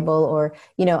Bible, or,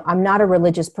 I'm not a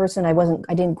religious person. I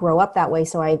didn't grow up that way.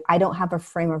 So I don't have a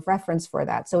frame of reference for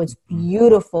that. So it's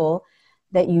beautiful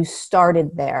that you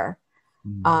started there,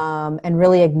 and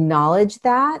really acknowledge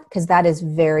that, because that is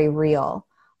very real.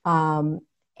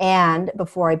 And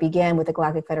before I begin with the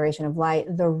Galactic Federation of Light,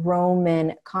 the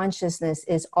Roman consciousness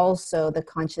is also the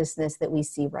consciousness that we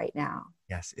see right now.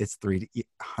 Yes, it's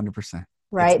 100%.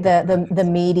 Right? The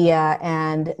media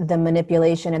and the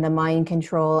manipulation and the mind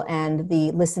control and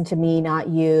the listen to me, not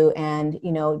you, and,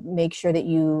 make sure that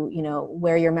you,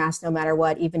 wear your mask no matter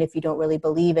what, even if you don't really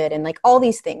believe it. And like all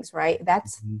these things, right?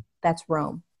 That's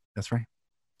Rome. That's right.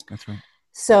 That's right.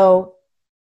 So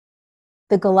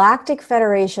the Galactic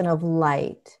Federation of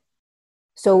Light,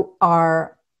 so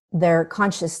their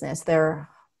consciousness,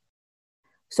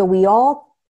 so we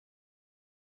all,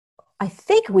 I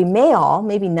think we may all,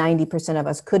 maybe 90% of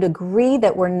us could agree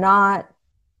that we're not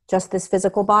just this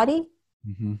physical body.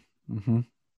 Mm-hmm. Mm-hmm.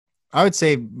 I would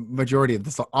say majority of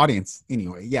this audience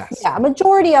anyway. Yes. Yeah. A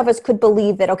majority of us could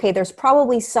believe that, okay, there's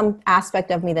probably some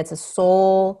aspect of me that's a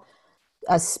soul,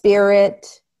 a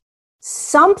spirit,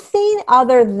 something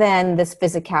other than this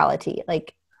physicality.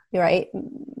 Like, right?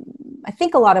 I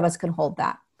think a lot of us can hold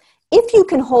that. If you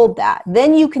can hold that,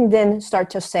 then you can then start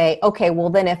to say, okay, well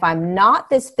then if I'm not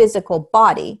this physical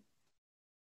body,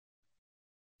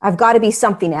 I've got to be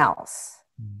something else.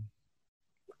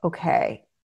 Okay.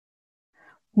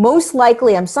 Most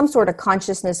likely I'm some sort of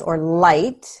consciousness or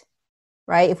light,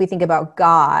 right? If we think about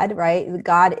God, right?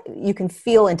 God, you can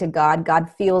feel into God. God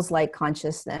feels like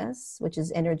consciousness, which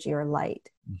is energy or light.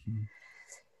 Mm-hmm.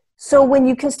 So when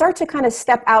you can start to kind of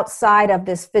step outside of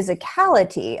this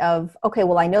physicality of, okay,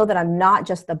 well, I know that I'm not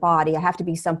just the body. I have to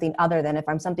be something other than. If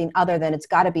I'm something other than, it's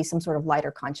got to be some sort of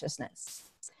lighter consciousness.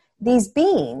 These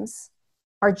beings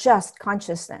are just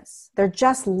consciousness. They're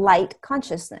just light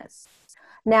consciousness.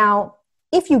 Now,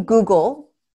 if you Google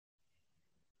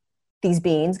these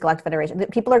beings, Galactic Federation,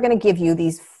 people are going to give you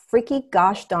these freaky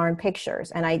gosh darn pictures.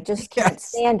 And I just can't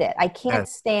stand it. I can't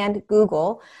stand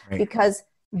Google because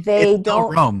they it's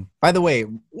don't. Rome, by the way.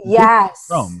 Yes.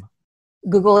 Rome.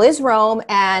 Google is Rome,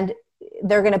 and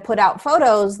they're going to put out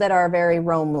photos that are very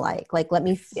Rome-like. Like, let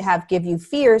me give you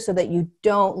fear so that you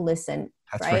don't listen.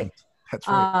 That's right. That's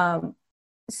right.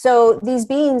 So these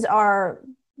beings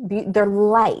they're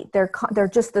light. They're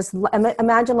just this.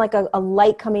 Imagine like a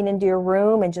light coming into your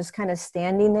room and just kind of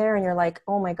standing there, and you're like,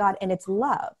 oh my God! And it's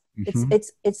love. Mm-hmm.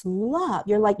 It's love.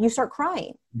 You're like, you start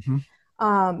crying.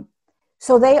 Mm-hmm.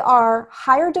 So they are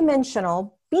higher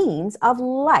dimensional beings of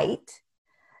light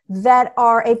that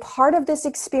are a part of this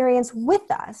experience with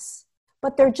us,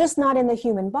 but they're just not in the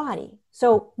human body.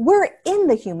 So we're in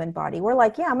the human body. We're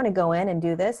like, yeah, I'm going to go in and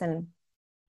do this. And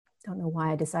don't know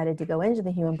why I decided to go into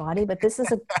the human body, but this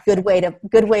is a good way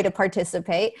to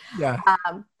participate. Yeah.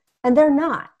 And they're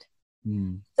not.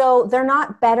 Mm. So they're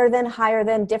not better than, higher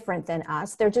than, different than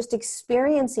us. They're just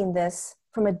experiencing this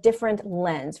from a different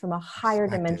lens, from a higher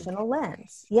dimensional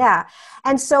lens. Yeah.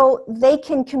 And so they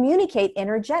can communicate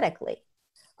energetically.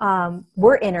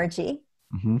 We're energy.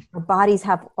 Mm-hmm. Our bodies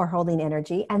are holding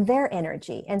energy, and their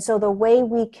energy. And so the way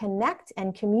we connect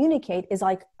and communicate is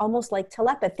like almost like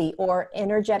telepathy, or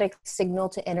energetic signal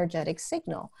to energetic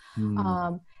signal.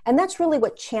 And that's really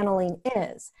what channeling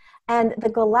is. And the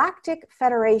Galactic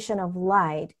Federation of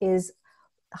Light is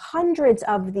hundreds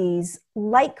of these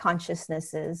light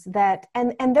consciousnesses that,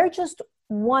 and they're just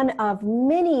one of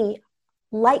many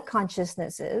light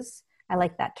consciousnesses. I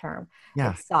like that term.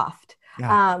 Yeah. It's soft.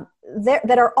 Yeah.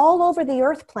 That are all over the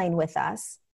earth plane with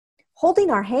us, holding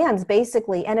our hands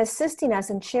basically, and assisting us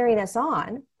and cheering us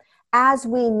on as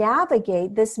we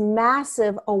navigate this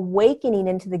massive awakening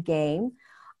into the game,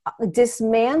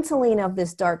 dismantling of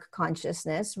this dark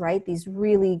consciousness, right? These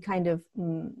really kind of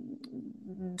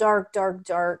dark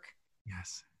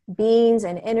Yes. beings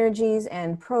and energies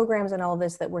and programs and all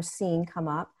this that we're seeing come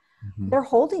up. Mm-hmm. They're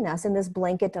holding us in this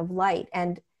blanket of light.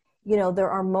 And, you know, there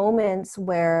are moments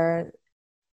where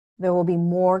there will be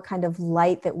more kind of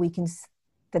light that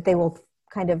they will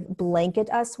kind of blanket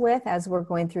us with as we're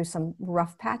going through some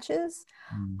rough patches.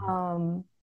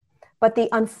 But the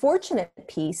unfortunate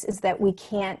piece is that we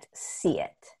can't see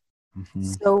it. Mm-hmm.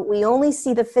 So we only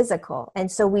see the physical.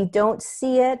 And so we don't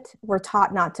see it. We're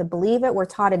taught not to believe it. We're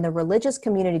taught in the religious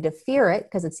community to fear it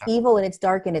because it's evil and it's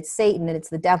dark and it's Satan and it's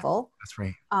the devil. That's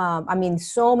right. I mean,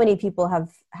 so many people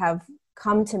have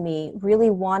come to me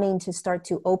really wanting to start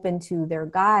to open to their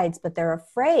guides, but they're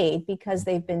afraid because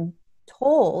they've been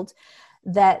told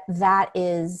that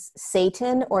is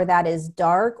Satan, or that is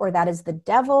dark, or that is the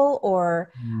devil,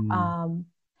 or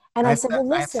and I said, well,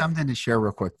 listen, I have something to share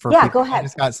real quick. Yeah, go ahead. I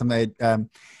just got something.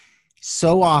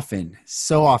 So often,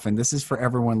 this is for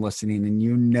everyone listening, and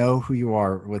you know who you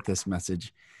are with this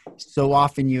message. So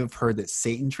often you have heard that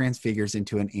Satan transfigures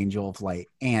into an angel of light,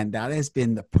 and that has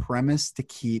been the premise to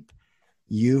keep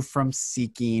you from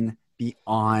seeking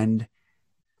beyond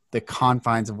the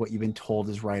confines of what you've been told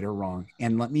is right or wrong.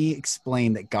 And let me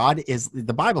explain that God is,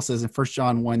 the Bible says in 1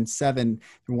 John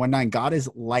 1:7-1:9, God is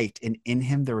light, and in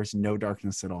him there is no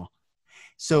darkness at all.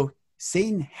 So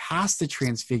Satan has to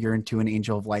transfigure into an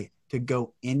angel of light to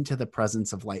go into the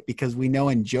presence of light, because we know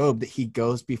in Job that he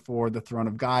goes before the throne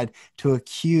of God to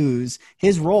accuse.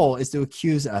 His role is to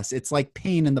accuse us. It's like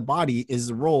pain in the body is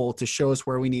the role to show us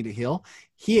where we need to heal.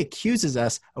 He accuses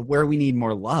us of where we need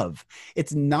more love.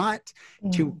 It's not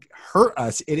to hurt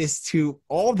us. It is to,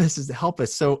 all this is to help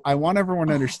us. So I want everyone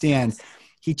to understand,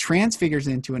 he transfigures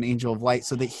into an angel of light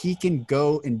so that he can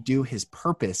go and do his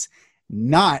purpose,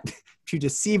 not to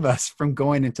deceive us from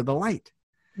going into the light.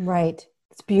 Right.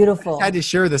 It's beautiful. I had to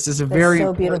share this. This is very so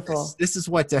important. Beautiful. This is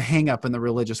what's a hang up in the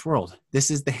religious world. This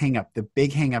is the hang up. The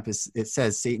big hang up is, it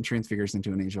says Satan transfigures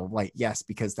into an angel of light. Yes,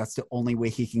 because that's the only way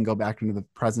he can go back into the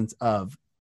presence of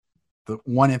the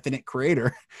one infinite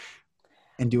creator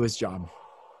and do his job.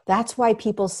 That's why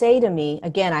people say to me,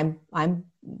 again,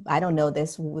 I don't know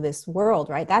this world,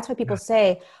 right? That's why people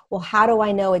say, well, how do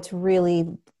I know it's really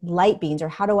light beings, or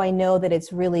how do I know that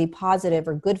it's really positive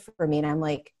or good for me? And I'm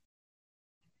like,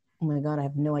 oh my God, I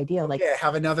have no idea. Like, I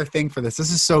have another thing for this. This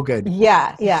is so good.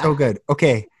 Yeah. So good.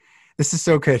 Okay. This is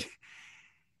so good.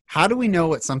 How do we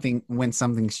know when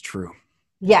something's true?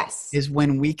 Yes. Is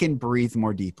when we can breathe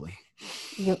more deeply.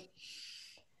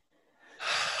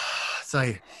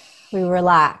 So we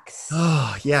relax.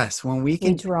 Oh, yes. When we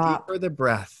can drop. Deeper the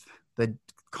breath, the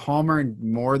calmer and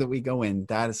more that we go in,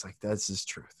 this is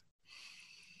truth.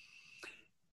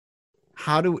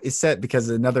 I'm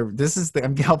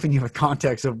helping you with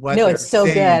context of what. No, it's so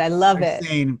saying. Good. I love it.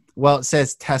 It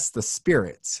says test the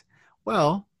spirits.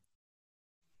 Well,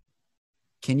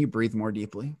 can you breathe more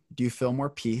deeply? Do you feel more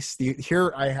peace?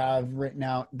 Here I have written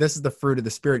out, this is the fruit of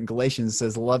the Spirit in Galatians. It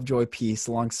says love, joy, peace,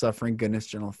 long-suffering, goodness,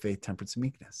 gentle faith, temperance, and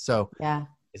meekness. So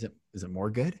is it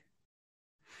more good?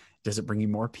 Does it bring you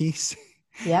more peace?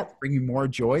 Yep. Bring you more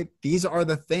joy? These are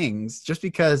the things, just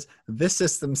because this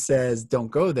system says don't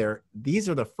go there, these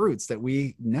are the fruits that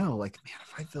we know, like, man,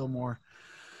 if I feel more.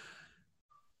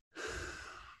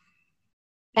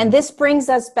 And this brings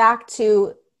us back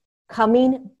to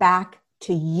coming back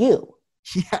to you.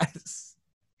 Yes.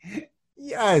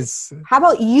 Yes. How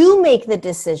about you make the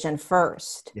decision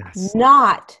first? Yes.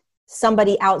 Not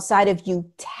somebody outside of you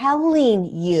telling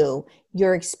you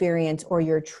your experience or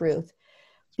your truth.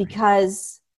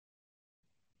 Because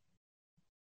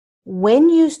When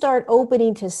you start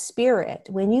opening to spirit,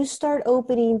 when you start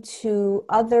opening to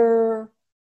other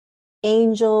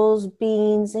angels,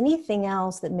 beings, anything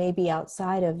else that may be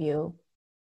outside of you,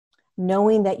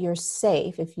 knowing that you're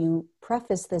safe, if you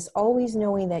preface this, always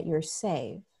knowing that you're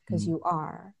safe, because you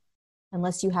are,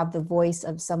 unless you have the voice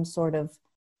of some sort of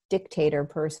dictator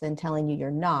person telling you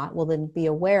you're not, well, then be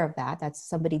aware of that. That's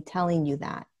somebody telling you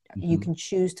that. You can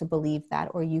choose to believe that,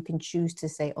 or you can choose to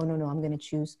say, oh, no, I'm going to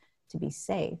choose to be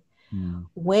safe.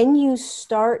 When you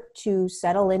start to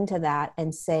settle into that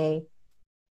and say,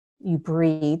 you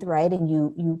breathe, right? And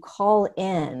you call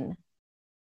in,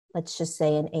 let's just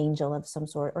say an angel of some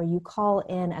sort, or you call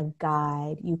in a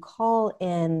guide, you call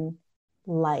in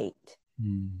light.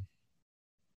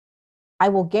 I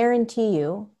will guarantee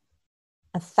you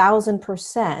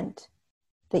 1,000%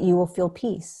 that you will feel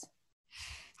peace.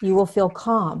 You will feel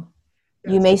calm.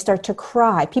 Yes. You may start to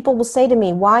cry. People will say to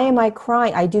me, why am I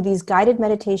crying? I do these guided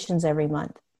meditations every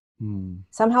month.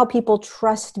 Somehow people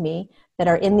trust me that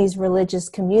are in these religious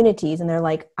communities, and they're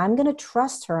like, I'm going to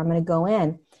trust her. I'm going to go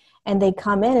in. And they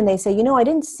come in and they say, I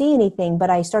didn't see anything,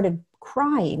 but I started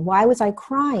crying. Why was I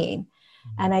crying?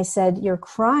 And I said, you're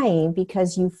crying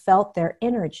because you felt their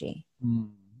energy.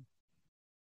 And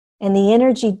the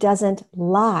energy doesn't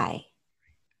lie.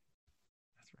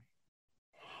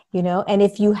 And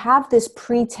if you have this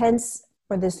pretense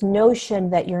or this notion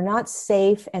that you're not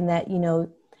safe, and that,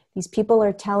 these people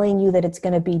are telling you that it's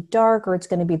going to be dark, or it's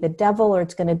going to be the devil, or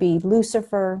it's going to be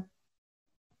Lucifer,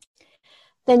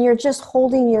 then you're just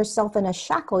holding yourself in a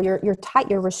shackle. You're tight.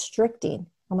 You're restricting.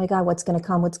 Oh my God, what's going to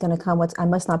come? What's going to come? I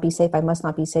must not be safe. I must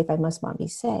not be safe. I must not be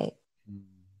safe.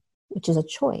 Which is a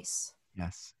choice.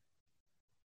 Yes.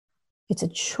 It's a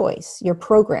choice. You're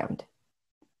programmed.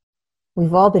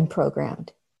 We've all been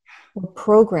programmed. We're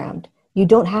programmed. You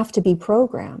don't have to be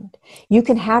programmed. You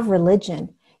can have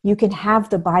religion. You can have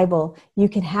the Bible. You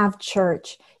can have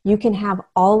church. You can have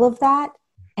all of that.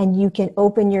 And you can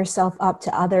open yourself up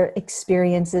to other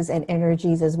experiences and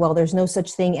energies as well. There's no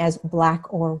such thing as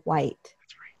black or white.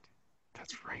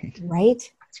 That's right.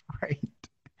 Right? That's right.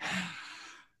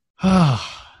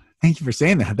 Oh, thank you for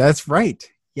saying that. That's right.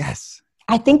 Yes.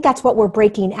 I think that's what we're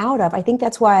breaking out of. I think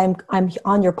that's why I'm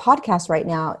on your podcast right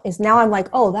now, is now I'm like,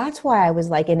 oh, that's why I was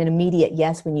like in an immediate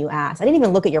yes when you asked. I didn't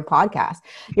even look at your podcast.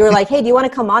 You were like, hey, do you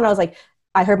want to come on? I was like,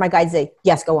 I heard my guide say,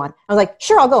 yes, go on. I was like,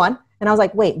 sure, I'll go on. And I was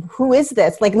like, wait, who is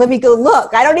this? Like, let me go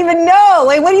look. I don't even know.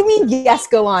 Like, what do you mean? Yes,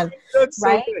 go on. That's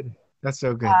right? So good. That's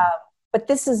so good. But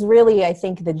this is really, I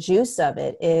think the juice of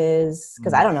it is,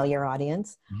 because I don't know your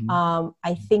audience.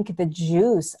 I think the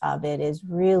juice of it is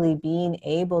really being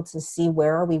able to see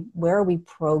where are we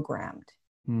programmed?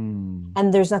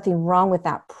 And there's nothing wrong with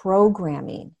that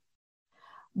programming.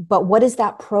 But what is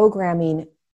that programming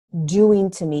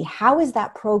doing to me? How is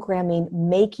that programming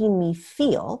making me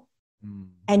feel?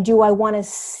 And do I want to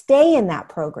stay in that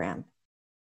program?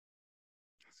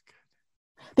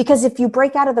 Because if you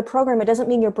break out of the program, it doesn't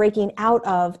mean you're breaking out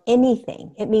of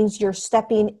anything. It means you're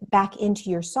stepping back into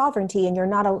your sovereignty, and you're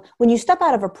not when you step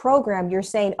out of a program, you're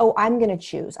saying, oh, I'm going to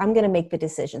choose. I'm going to make the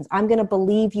decisions. I'm going to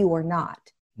believe you or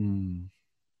not. When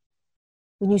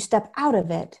you step out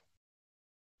of it,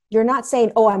 you're not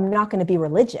saying, oh, I'm not going to be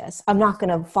religious. I'm not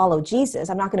going to follow Jesus.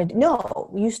 I'm not going to. No,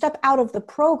 you step out of the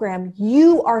program.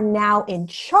 You are now in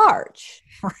charge.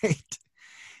 Right.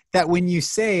 That when you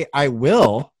say, I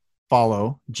will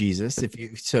follow Jesus, if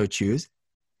you so choose,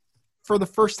 for the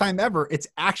first time ever, it's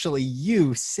actually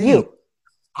you saying,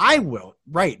 I will.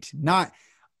 Right. Not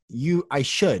you, I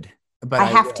should. But I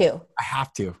have to. I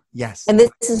have to. Yes. And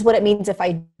this is what it means if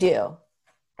I do.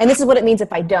 And this is what it means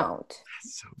if I don't.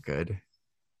 That's so good.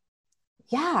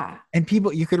 Yeah. And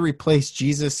people, you could replace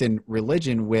Jesus in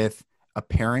religion with a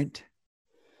parent.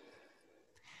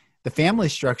 The family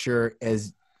structure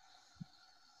is,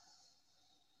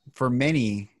 for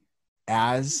many,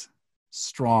 as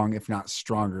strong, if not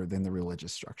stronger, than the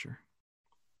religious structure.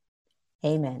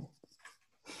 Amen.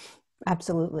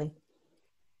 Absolutely.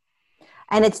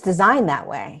 And it's designed that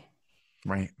way.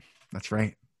 Right. That's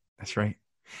right. That's right.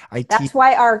 That's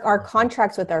why our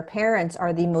contracts with our parents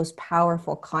are the most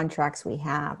powerful contracts we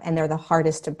have, and they're the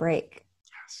hardest to break.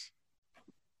 Yes.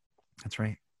 That's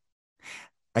right.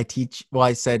 I teach, well,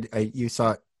 I said, you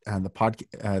saw on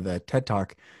the TED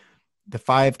Talk, the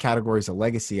 5 categories of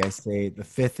legacy. I say the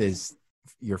 5th is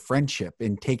your friendship,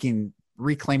 and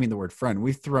reclaiming the word friend.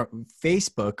 We've thrown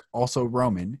Facebook, also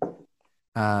Roman,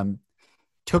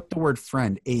 took the word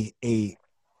friend,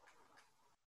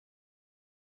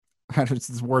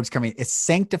 this word's coming, a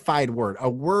sanctified word, a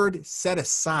word set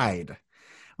aside.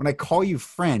 When I call you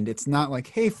friend, it's not like,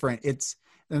 hey friend, it's,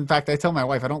 in fact, I tell my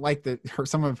wife, I don't like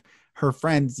some of her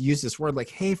friends use this word like,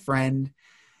 hey friend.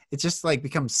 It's just like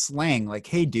becomes slang, like,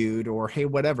 hey dude, or hey,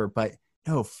 whatever. But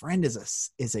no, friend is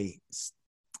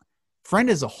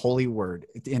a holy word.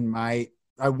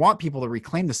 I want people to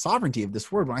reclaim the sovereignty of this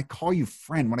word. When I call you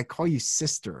friend, when I call you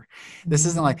sister, this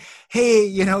isn't like, hey,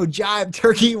 jive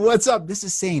turkey, what's up? This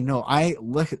is saying, no,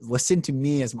 listen to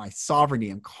me as my sovereignty.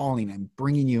 I'm calling, I'm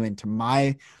bringing you into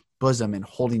my bosom and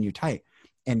holding you tight.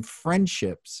 And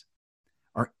friendships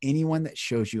are anyone that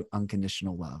shows you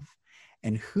unconditional love.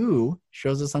 And who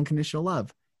shows us unconditional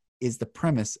love is the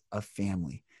premise of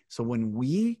family. So when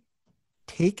we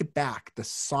take back the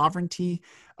sovereignty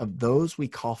of those we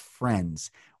call friends,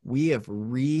 we have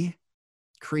recreated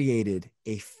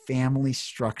a family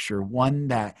structure, one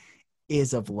that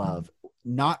is of love,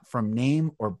 not from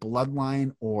name or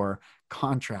bloodline or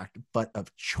contract, but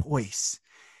of choice,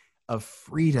 of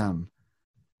freedom,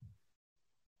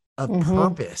 of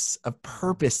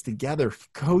purpose together,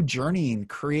 co-journeying,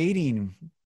 co-creating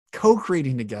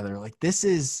together. Like this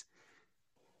is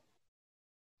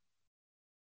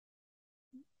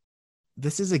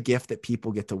a gift that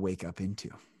people get to wake up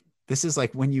into. This is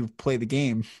like when you play the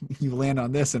game, you land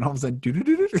on this and all of a sudden,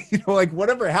 like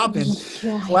whatever happens,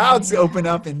 clouds open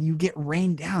up and you get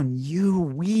rained down.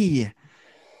 We,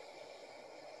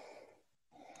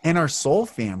 and our soul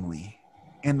family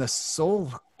and the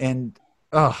soul and,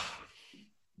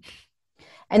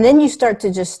 And then you start,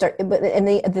 and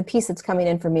the piece that's coming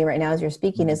in for me right now as you're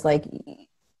speaking is like,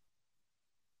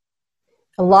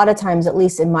 a lot of times, at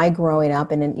least in my growing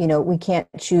up, and we can't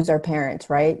choose our parents,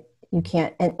 right? You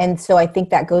can't. And so I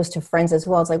think that goes to friends as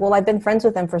well. It's like, well, I've been friends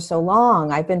with them for so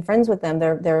long. I've been friends with them.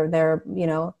 They're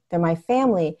my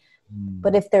family.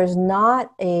 But if there's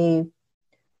not a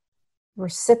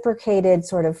reciprocated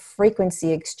sort of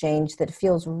frequency exchange that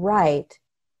feels right,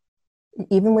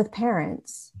 even with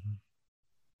parents,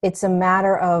 it's a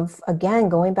matter of, again,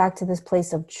 going back to this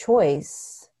place of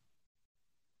choice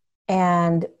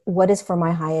and what is for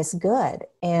my highest good,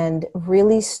 and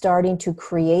really starting to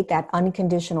create that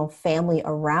unconditional family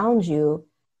around you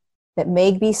that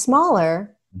may be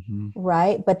smaller,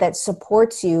 right? But that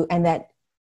supports you and that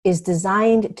is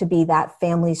designed to be that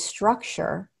family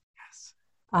structure. Yes.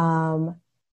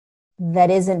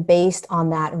 That isn't based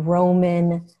on that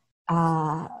Roman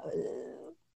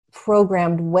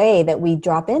programmed way that we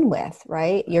drop in with,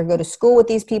 right? You go to school with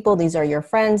these people, these are your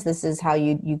friends, this is how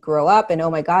you grow up, and oh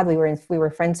my God, we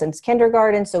were friends since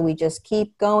kindergarten, so we just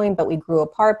keep going, but we grew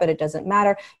apart, but it doesn't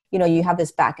matter. You have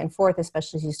this back and forth,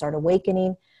 especially as you start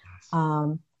awakening.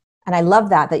 And I love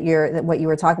that what you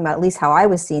were talking about, at least how I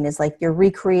was seeing, is like you're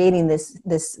recreating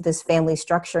this family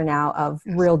structure now of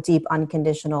real deep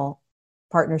unconditional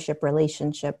partnership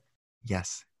relationship.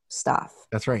 Yes. Stuff.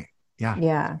 That's right. Yeah.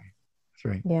 Yeah.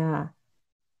 That's right. Yeah.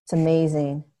 It's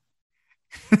amazing.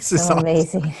 This is awesome.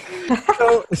 Amazing.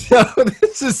 so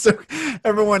this is so,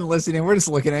 everyone listening, we're just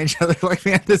looking at each other like,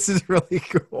 man, this is really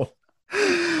cool.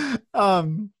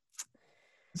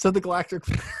 So the Galactic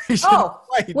Federation. Oh,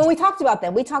 well, we talked about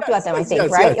them. I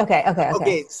think, right? Yes.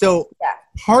 Okay. So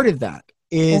part of that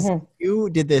is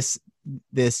you did this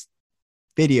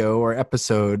video or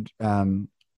episode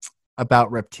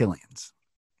about reptilians.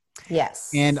 Yes.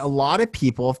 And a lot of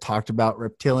people have talked about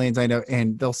reptilians. I know,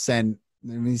 and they'll send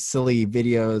these silly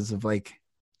videos of like,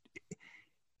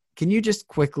 can you just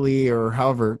quickly, or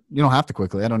however, you don't have to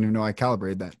quickly, I don't even know I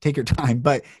calibrated that. Take your time.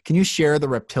 But can you share the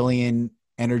reptilian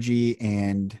energy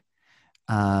and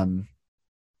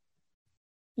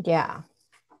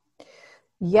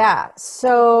Yeah.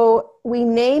 So we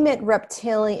name it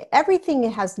reptilian. Everything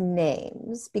has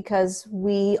names because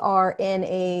we are in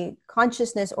a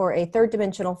consciousness or a third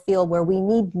dimensional field where we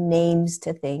need names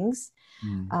to things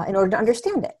in order to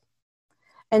understand it.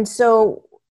 And so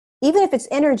even if it's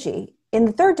energy, in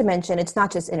the third dimension, it's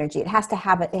not just energy. It has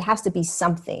to be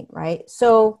something, right?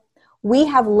 So we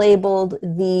have labeled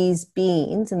these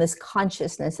beings and this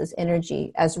consciousness as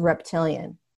energy as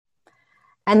reptilian.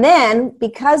 And then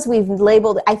because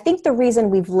I think the reason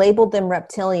we've labeled them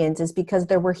reptilians is because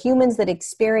there were humans that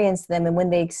experienced them. And when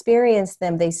they experienced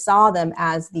them, they saw them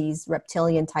as these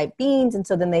reptilian type beings. And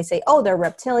so then they say, oh, they're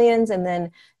reptilians. And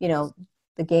then,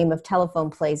 the game of telephone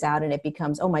plays out and it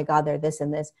becomes, oh my God, they're this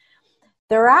and this.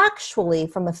 They're actually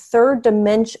from a third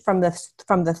dimension, from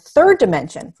the third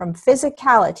dimension, from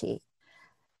physicality.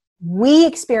 We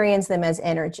experience them as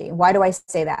energy. Why do I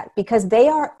say that? Because they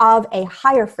are of a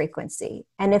higher frequency.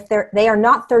 And if they are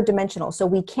not third dimensional, so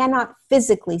we cannot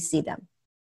physically see them.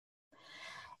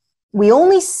 We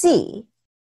only see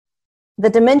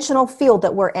the dimensional field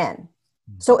that we're in.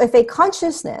 So if a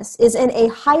consciousness is in a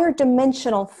higher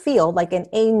dimensional field, like an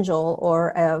angel or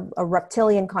a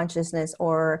reptilian consciousness,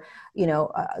 or, you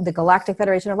know, the Galactic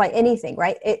Federation of Light, anything,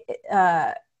 right?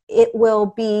 It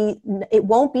won't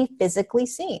be physically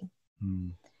seen.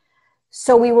 Mm.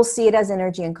 So we will see it as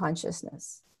energy and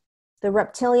consciousness. The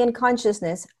reptilian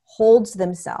consciousness holds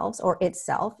themselves, or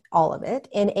itself, all of it,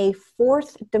 in a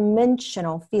fourth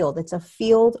dimensional field. It's a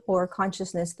field or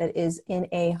consciousness that is in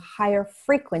a higher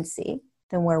frequency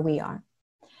than where we are.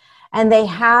 And they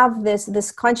have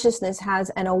this consciousness has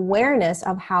an awareness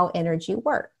of how energy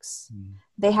works. Mm.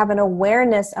 They have an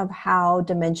awareness of how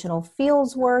dimensional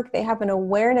fields work. They have an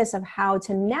awareness of how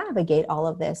to navigate all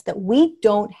of this that we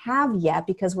don't have yet,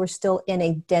 because we're still in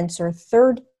a denser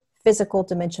third physical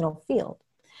dimensional field.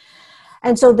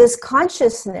 And so this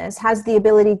consciousness has the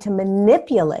ability to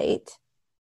manipulate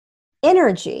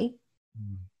energy,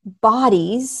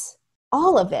 bodies,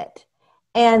 all of it.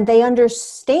 And they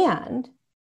understand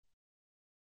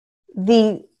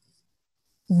the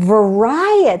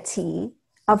variety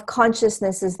of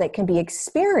consciousnesses that can be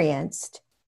experienced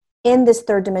in this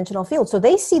third dimensional field. So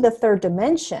they see the third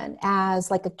dimension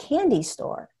as like a candy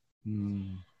store,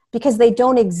 because they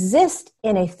don't exist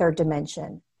in a third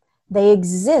dimension. They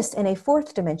exist in a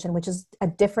fourth dimension, which is a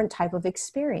different type of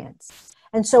experience.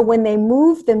 And so when they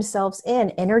move themselves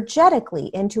in energetically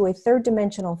into a third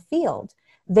dimensional field,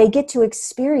 they get to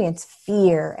experience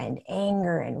fear and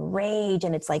anger and rage,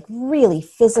 and it's like really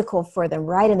physical for them,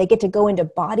 right? And they get to go into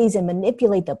bodies and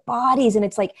manipulate the bodies, and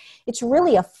it's like, it's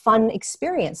really a fun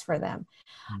experience for them.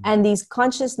 And these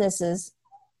consciousnesses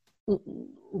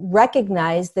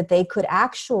recognize that they could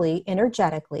actually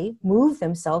energetically move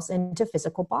themselves into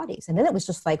physical bodies. And then it was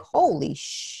just like, holy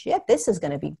shit, this is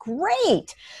going to be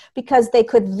great, because they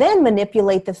could then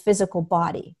manipulate the physical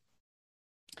body.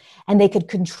 And they could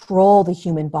control the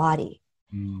human body.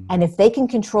 And if they can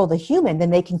control the human, then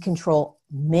they can control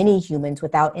many humans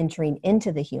without entering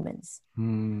into the humans.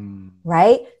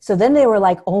 Right? So then they were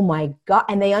like, oh my God.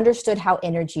 And they understood how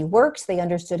energy works. They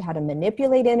understood how to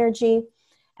manipulate energy.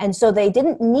 And so they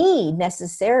didn't need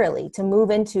necessarily to move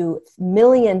into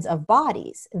millions of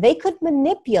bodies. They could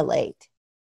manipulate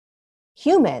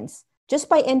humans just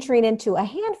by entering into a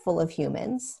handful of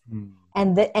humans.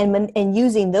 And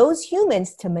using those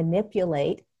humans to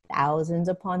manipulate thousands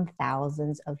upon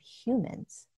thousands of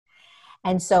humans.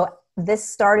 And so this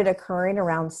started occurring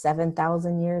around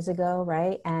 7,000 years ago,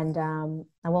 right? And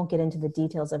I won't get into the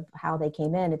details of how they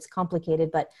came in. It's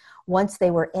complicated, but once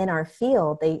they were in our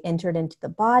field, they entered into the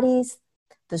bodies.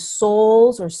 The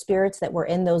souls or spirits that were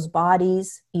in those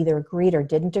bodies either agreed or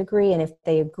didn't agree. And if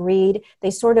they agreed,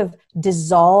 they sort of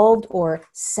dissolved or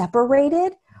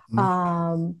separated.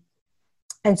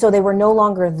 And so they were no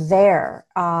longer there.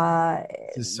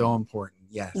 This is so important.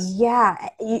 Yes. Yeah.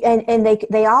 And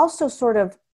they also sort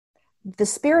of, the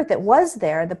spirit that was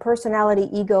there, the personality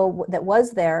ego that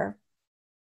was there,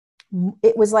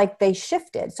 it was like they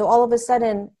shifted. So all of a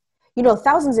sudden, you know,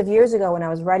 thousands of years ago when I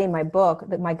was writing my book,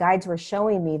 that my guides were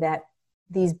showing me that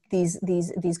these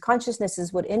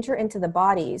consciousnesses would enter into the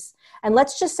bodies. And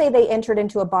let's just say they entered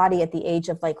into a body at the age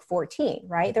of like 14,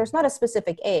 right? There's not a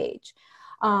specific age.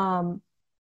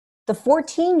 The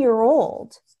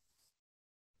 14-year-old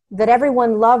that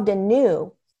everyone loved and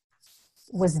knew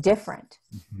was different.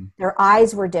 Their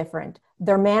eyes were different.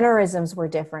 Their mannerisms were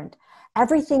different.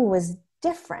 Everything was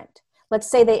different. Let's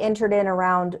say they entered in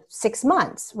around 6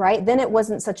 months, right? Then it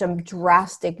wasn't such a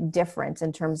drastic difference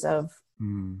in terms of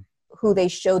who they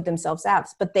showed themselves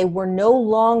as, but they were no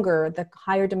longer the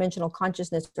higher dimensional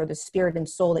consciousness or the spirit and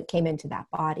soul that came into that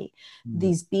body.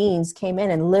 These beings came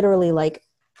in and literally like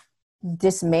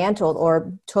dismantled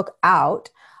or took out,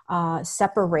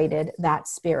 separated that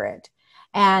spirit.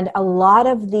 And a lot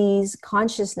of these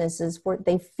consciousnesses,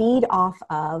 they feed off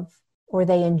of, or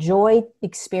they enjoy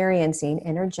experiencing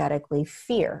energetically,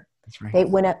 fear. That's right.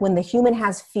 When the human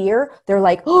has fear, they're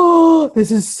like, oh,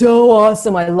 this is so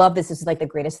awesome. I love this. This is like the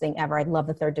greatest thing ever. I love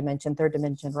the third dimension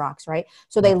rocks, right?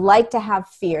 So they like to have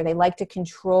fear. They like to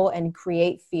control and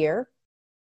create fear.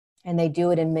 And they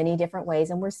do it in many different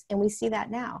ways. And we see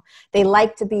that now. They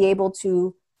like to be able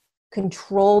to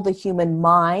control the human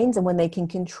minds. And when they can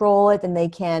control it, then they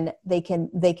can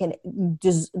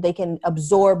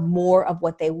absorb more of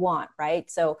what they want,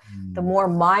 right? So the more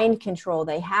mind control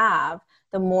they have,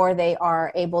 the more they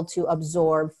are able to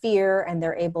absorb fear, and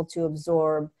they're able to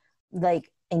absorb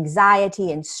like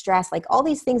anxiety and stress, like all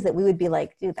these things that we would be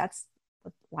like, dude,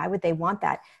 why would they want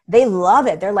that? They love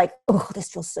it. They're like, oh, this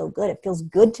feels so good. It feels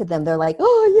good to them. They're like,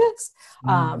 oh, yes.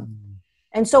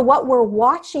 And so what we're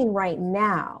watching right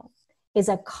now is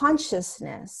a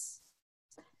consciousness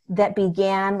that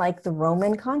began like the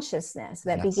Roman consciousness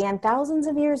that Yes. began thousands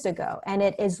of years ago. And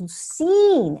it is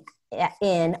seen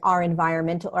in our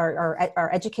environmental, our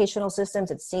educational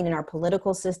systems. It's seen in our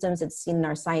political systems. It's seen in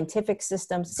our scientific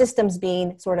systems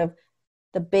being sort of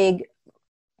the big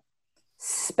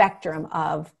spectrum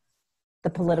of the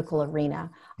political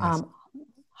arena. Yes.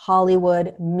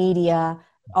 Hollywood, media,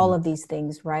 all of these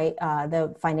things, right?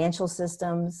 The financial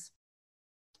systems.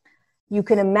 You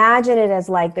can imagine it as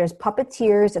like there's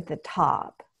puppeteers at the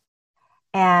top,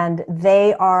 and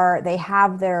they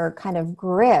have their kind of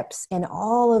grips in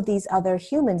all of these other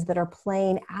humans that are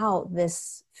playing out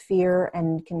this fear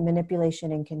and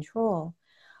manipulation and control,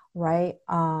 right?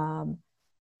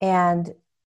 And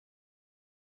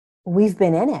we've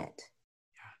been in it.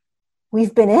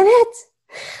 We've been in it.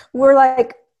 We're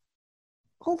like,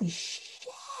 holy shit.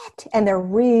 And they're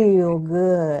real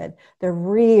good. They're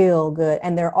real good.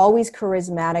 And they're always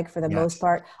charismatic for the most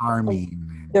part.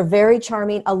 Charming. They're very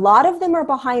charming. A lot of them are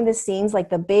behind the scenes, like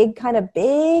the big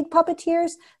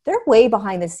puppeteers. They're way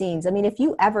behind the scenes. I mean, if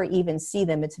you ever even see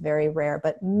them, it's very rare.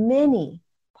 But many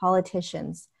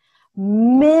politicians,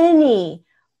 many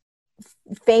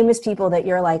famous people that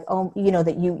you're like, oh, you know,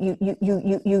 that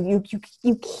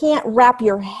you can't wrap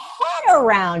your head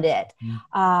around it.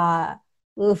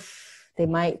 They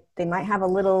might have a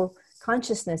little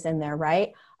consciousness in there,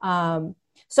 right?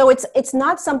 So it's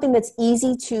not something that's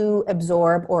easy to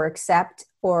absorb or accept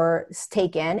or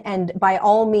take in. And by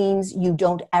all means, you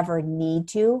don't ever need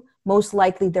to. Most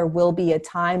likely there will be a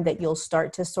time that you'll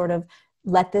start to sort of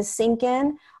let this sink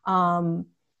in.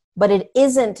 But it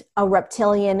isn't a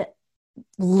reptilian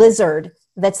lizard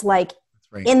that's like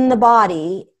in the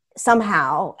body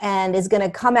somehow and is going to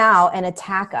come out and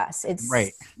attack us. It's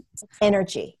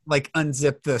energy. Like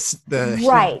unzip the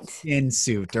skin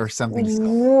suit or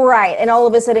something. Right. And all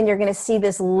of a sudden you're going to see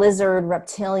this lizard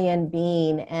reptilian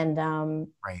being, and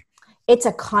it's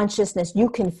a consciousness. You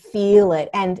can feel it.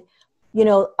 And, you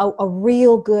know, a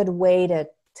real good way to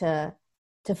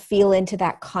feel into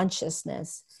that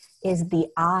consciousness is the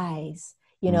eyes.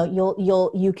 You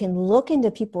know, you can look into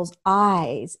people's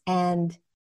eyes and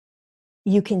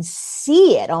you can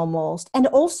see it almost. And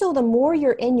also the more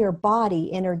you're in your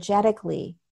body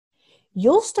energetically,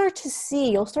 you'll start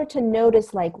to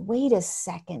notice like, wait a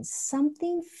second,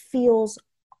 something feels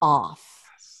off.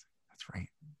 Yes, that's right.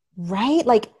 Right?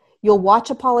 Like you'll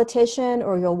watch a politician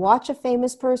or you'll watch a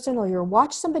famous person or you'll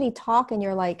watch somebody talk and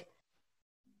you're like,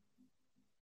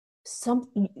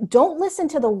 don't listen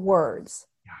to the words.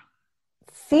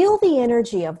 Feel the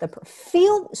energy of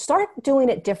start doing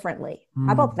it differently.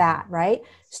 How about that, right?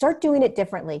 Start doing it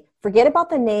differently. Forget about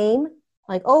the name.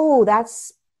 Like, oh,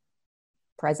 that's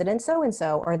President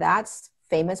so-and-so, or that's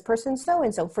famous person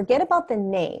so-and-so. Forget about the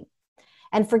name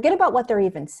and forget about what they're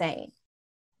even saying.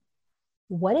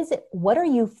 What is it? What are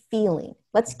you feeling?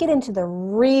 Let's get into the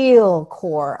real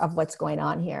core of what's going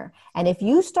on here. And if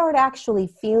you start actually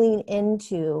feeling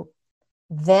into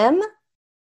them,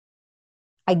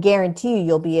 I guarantee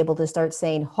you'll be able to start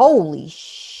saying, holy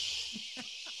shit.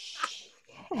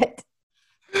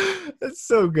 That's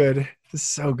so good. It's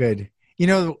so good. You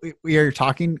know, we are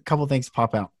talking, a couple things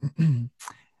pop out. And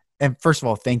first of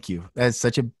all, thank you. That is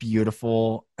such a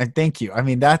beautiful, and thank you. I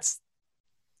mean, that's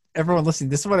everyone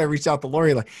listening. This is what I reached out to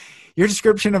Lorie. Like, your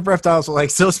description of reptiles was like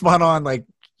so spot on. Like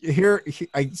here,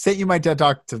 I sent you my TED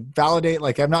Talk to validate,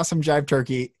 like, I'm not some jive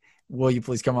turkey. Will you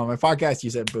please come on my podcast?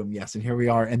 You said, boom, yes. And here we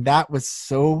are. And that was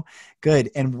so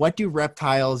good. And what do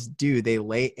reptiles do? They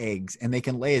lay eggs, and they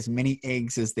can lay as many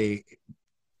eggs as they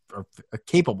are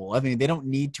capable. I mean, they don't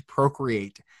need to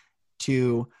procreate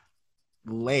to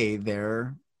lay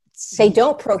their seed. They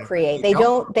don't procreate. They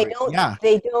don't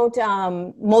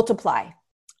multiply.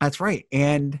 That's right.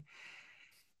 And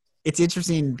it's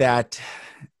interesting that,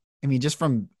 I mean, just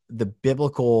from the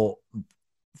biblical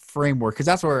framework, because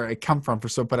that's where I come from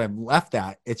but I've left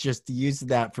that. It's just to use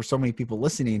that for so many people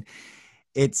listening.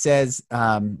 It says,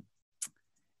 after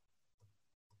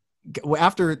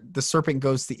the serpent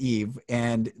goes to Eve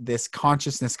and this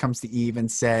consciousness comes to Eve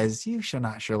and says, you shall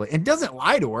not surely, and doesn't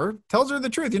lie to her, tells her the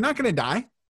truth. You're not going to die.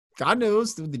 God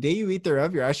knows the day you eat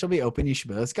thereof, your eyes shall be open. You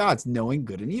shall be as gods, knowing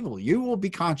good and evil. You will be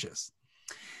conscious.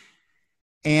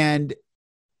 And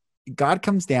God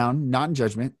comes down, not in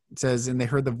judgment. It says, and they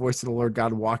heard the voice of the Lord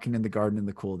God walking in the garden in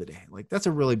the cool of the day. Like, that's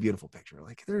a really beautiful picture.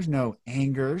 Like, there's no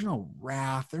anger. There's no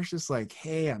wrath. There's just like,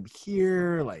 hey, I'm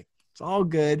here. Like, it's all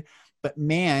good. But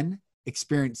man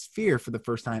experienced fear for the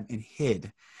first time and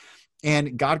hid.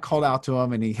 And God called out to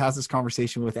him, and he has this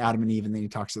conversation with Adam and Eve. And then he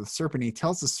talks to the serpent. He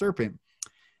tells the serpent,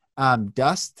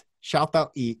 dust shalt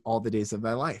thou eat all the days of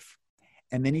thy life.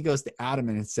 And then he goes to Adam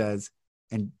and it says,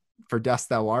 and for dust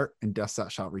thou art, and dust thou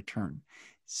shalt return.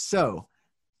 So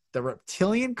the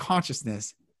reptilian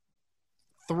consciousness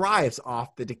thrives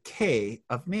off the decay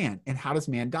of man. And how does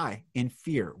man die? In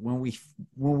fear. When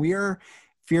we are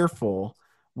fearful,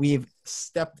 we've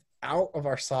stepped out of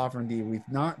our sovereignty. We've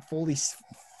not fully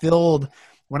filled.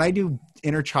 When I do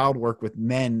inner child work with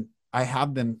men, I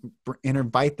have them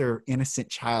invite their innocent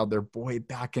child, their boy,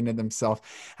 back into themselves.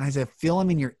 And I say, feel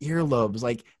them in your earlobes,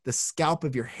 like the scalp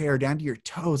of your hair down to your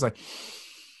toes. Like,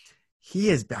 he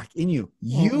is back in you.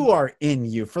 You are in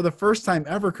you for the first time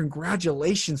ever.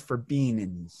 Congratulations for being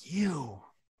in you.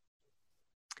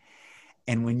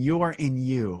 And when you are in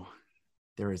you,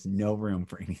 there is no room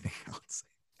for anything else.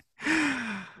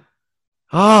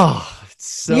 Oh, it's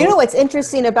so. You know what's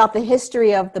interesting about the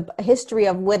history of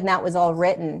when that was all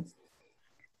written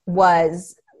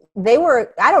was I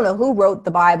don't know who wrote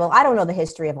the Bible. I don't know the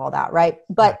history of all that, right?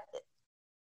 But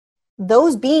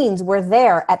those beings were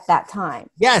there at that time.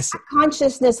 Yes. That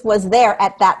consciousness was there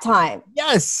at that time.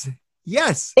 Yes.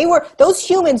 Yes. Those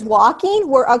humans walking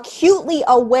were acutely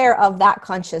aware of that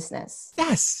consciousness.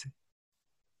 Yes.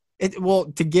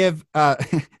 To give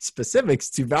specifics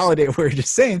to validate what we're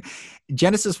just saying,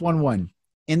 Genesis 1:1,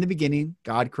 in the beginning,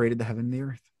 God created the heaven and the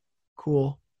earth.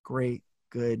 Cool, great,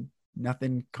 good,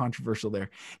 nothing controversial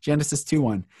there. Genesis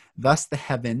 2:1, thus the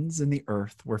heavens and the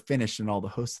earth were finished and all the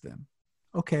hosts of them.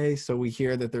 Okay, so we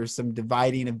hear that there's some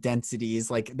dividing of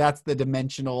densities, like that's the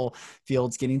dimensional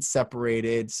fields getting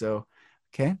separated. So,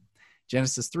 okay.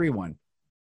 Genesis 3:1,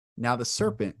 now the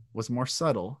serpent was more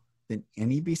subtle than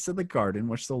any beast of the garden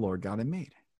which the Lord God had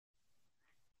made.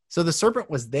 So the serpent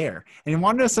was there. And you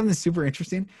want to know something super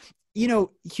interesting? You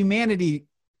know, humanity,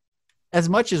 as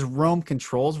much as Rome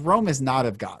controls, Rome is not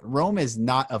of God. Rome is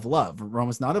not of love. Rome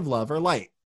is not of love or light.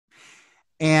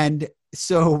 And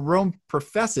so Rome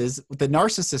professes, the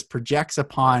narcissist projects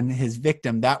upon his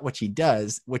victim that which he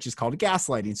does, which is called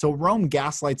gaslighting. So Rome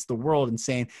gaslights the world and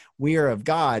saying, we are of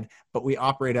God, but we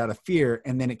operate out of fear.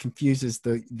 And then it confuses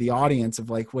the audience of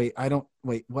like, wait,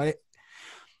 what?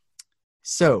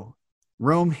 So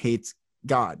Rome hates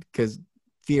God because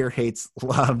fear hates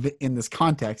love in this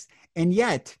context. And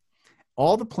yet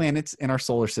all the planets in our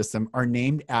solar system are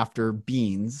named after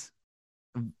beings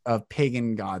of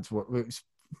pagan gods,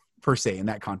 per se, in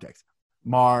that context.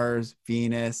 Mars,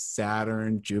 Venus,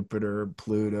 Saturn, Jupiter,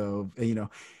 Pluto,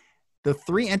 the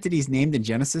three entities named in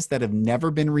Genesis that have never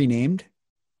been renamed: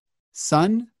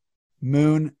 Sun,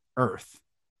 Moon, Earth.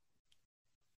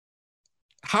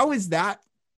 How is that?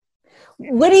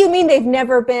 What do you mean they've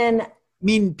never been? I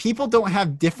mean, people don't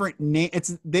have different names. It's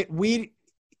that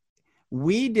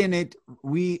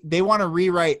they want to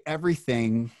rewrite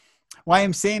everything. Why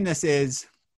I'm saying this is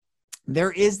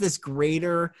there is this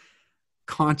greater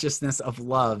consciousness of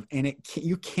love, and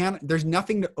there's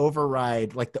nothing to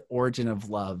override like the origin of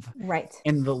love. Right.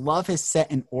 And the love has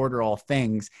set in order all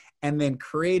things and then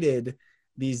created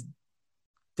these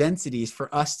densities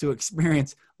for us to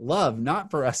experience love,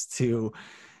 not for us to.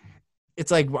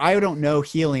 It's like, I don't know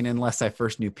healing unless I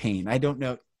first knew pain. I don't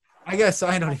know. I guess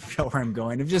I don't even know where I'm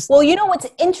going. Well, you know what's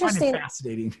interesting?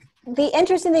 Fascinating. The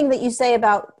interesting thing that you say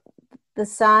about the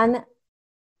sun,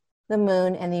 the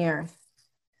moon, and the earth.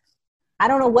 I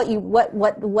don't know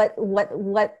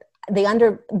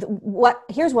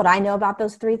here's what I know about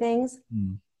those three things.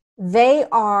 They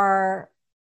are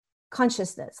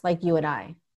consciousness, like you and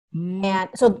I. And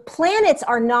so planets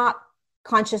are not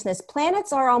consciousness.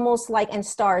 Planets are almost like, and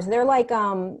stars, they're like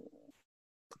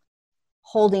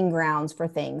holding grounds for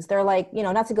things. They're like,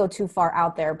 not to go too far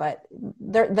out there, but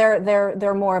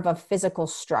they're more of a physical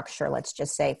structure, let's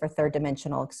just say, for third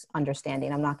dimensional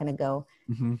understanding. I'm not going to go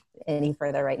any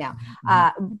further right now.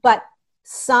 But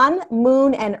sun,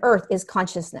 moon, and earth is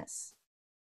consciousness.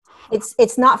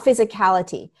 It's not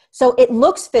physicality. So it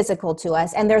looks physical to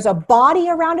us, and there's a body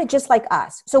around it just like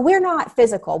us. So we're not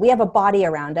physical. We have a body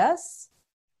around us,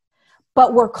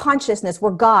 but we're consciousness.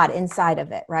 We're God inside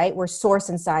of it, right? We're source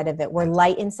inside of it. We're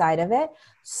light inside of it.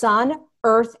 Sun,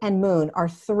 earth, and moon are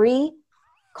three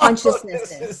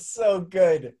consciousnesses. This is so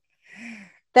good.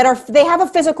 They have a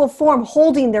physical form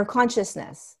holding their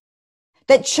consciousness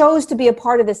that chose to be a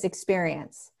part of this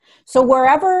experience. So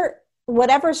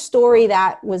whatever story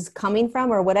that was coming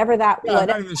from, or whatever that. Yeah, I'm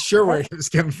not even sure where it was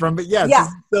coming from, but yes, yeah.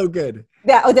 This is so good.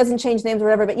 Yeah, it doesn't change names or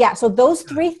whatever, but yeah. So those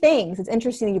three things. It's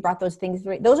interesting that you brought those things.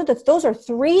 Those are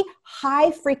three high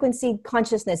frequency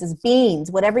consciousnesses, beings,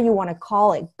 whatever you want to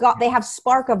call it. God, they have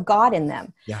spark of God in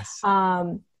them. Yes.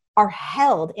 Are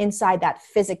held inside that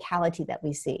physicality that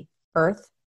we see: earth,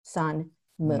 sun,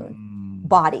 moon,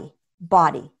 body.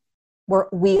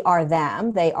 we are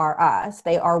them, they are us,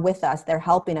 they are with us, they're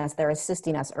helping us, they're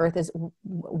assisting us. Earth is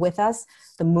with us,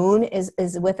 the moon is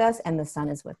with us, and the sun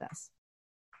is with us.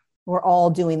 We're all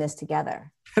doing this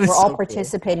together. We're all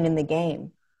participating in the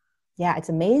game. Yeah, it's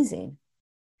amazing.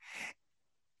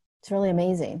 It's really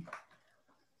amazing.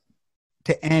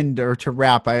 To end or to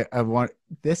wrap, I want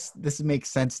this makes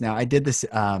sense now. I did this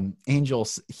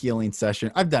angels healing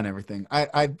session. I've done everything.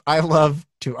 I want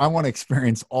to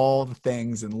experience all the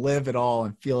things and live it all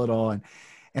and feel it all.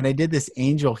 And I did this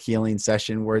angel healing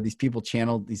session where these people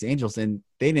channeled these angels, and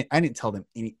I didn't tell them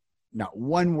not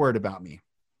one word about me.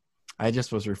 I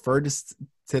just was referred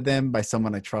to them by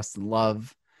someone I trust and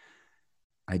love.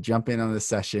 I jump in on the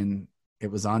session. It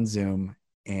was on Zoom,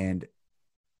 and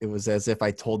it was as if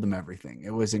I told them everything. It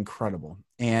was incredible.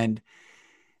 And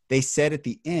they said at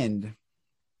the end,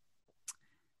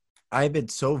 I've been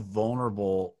so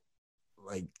vulnerable,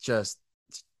 like just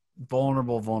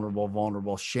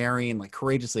vulnerable, sharing like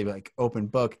courageously, like open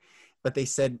book. But they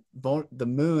said the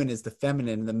moon is the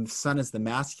feminine, the sun is the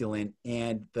masculine,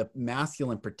 and the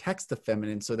masculine protects the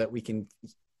feminine so that we can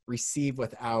receive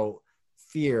without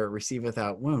fear, receive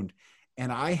without wound.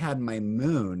 And I had my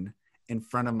moon in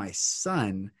front of my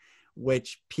sun,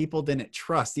 which people didn't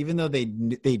trust, even though they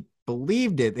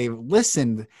believed it, they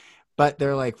listened, but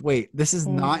they're like, wait, this is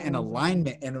not in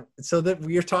alignment. And so that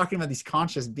we're talking about these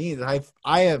conscious beings.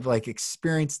 I have like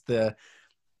experienced the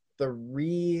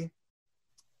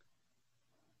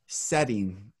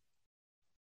resetting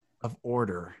of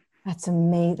order. That's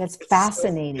amazing. That's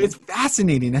fascinating. It's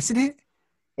fascinating, isn't it?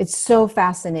 It's so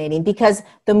fascinating because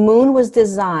the moon was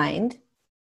designed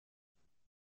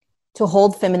to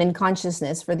hold feminine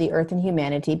consciousness for the earth and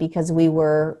humanity, because we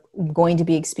were going to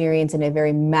be experiencing a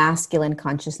very masculine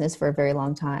consciousness for a very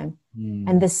long time.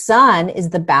 And the sun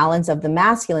is the balance of the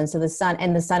masculine. So the sun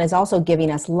is also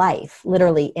giving us life,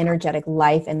 literally energetic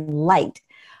life and light.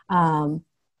 And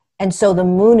so the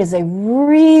moon is a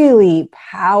really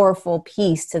powerful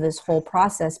piece to this whole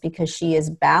process, because she is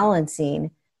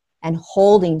balancing and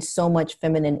holding so much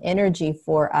feminine energy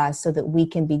for us so that we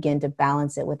can begin to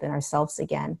balance it within ourselves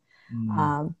again.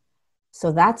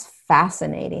 So that's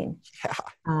fascinating. Yeah.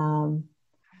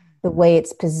 The way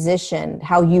it's positioned,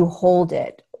 how you hold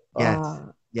it.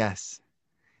 Yes.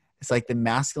 It's like the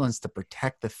masculine's to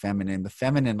protect the feminine. The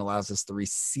feminine allows us to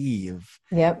receive.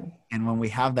 Yep. And when we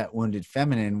have that wounded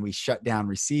feminine, we shut down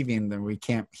receiving, then we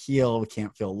can't heal, we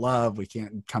can't feel love, we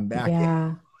can't come back.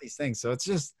 Yeah. All these things. So it's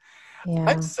just,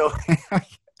 yeah.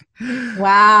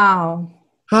 Wow.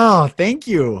 Oh, thank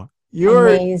you. You're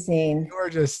amazing. You're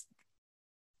just,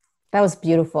 that was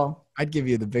beautiful. I'd give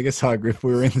you the biggest hug if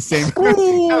we were in the same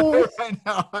room right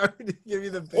now. I would give you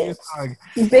the biggest hug.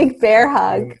 Big bear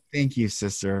hug. Thank you,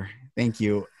 sister. Thank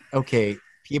you. Okay,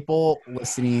 people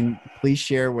listening, please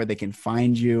share where they can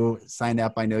find you. Sign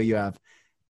up. I know you have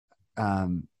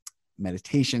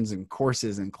meditations and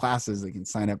courses and classes that can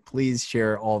sign up. Please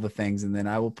share all the things, and then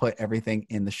I will put everything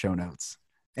in the show notes.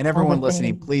 And everyone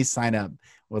listening, please sign up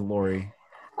with Lorie.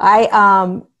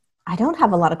 I don't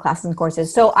have a lot of classes and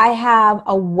courses. So I have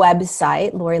a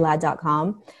website,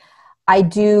 lorieladd.com. I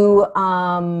do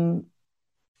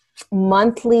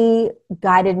monthly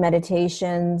guided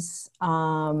meditations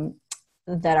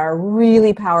that are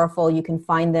really powerful. You can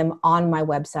find them on my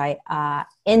website.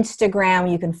 Instagram,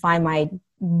 you can find my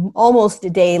almost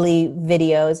daily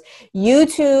videos.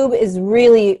 YouTube is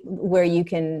really where you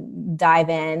can dive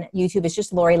in. YouTube is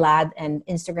just Lorie Ladd, and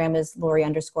Instagram is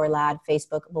Lorie_Ladd,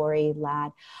 Facebook Lorie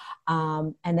Ladd.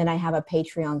 And then I have a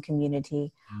Patreon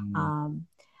community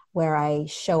where I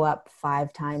show up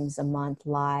 5 times a month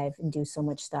live and do so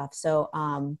much stuff. So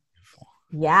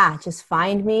yeah, just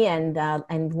find me and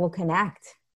we'll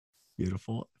connect.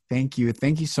 Beautiful. Thank you.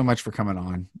 Thank you so much for coming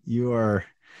on. You're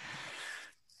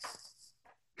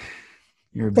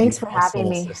Thanks for having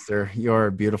me, sister. You're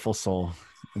a beautiful soul.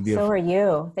 So are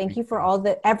you. Thank you for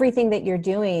everything that you're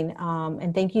doing.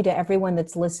 And thank you to everyone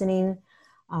that's listening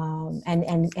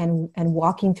and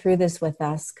walking through this with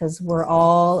us, because we're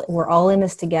all in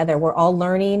this together. We're all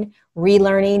learning,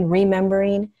 relearning,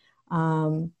 remembering,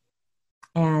 and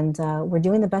we're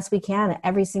doing the best we can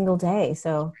every single day.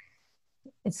 So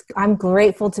I'm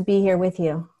grateful to be here with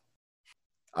you.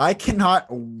 I cannot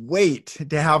wait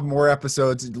to have more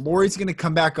episodes. Lorie's going to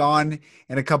come back on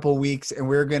in a couple of weeks, and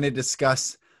we're going to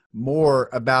discuss more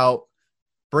about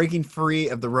breaking free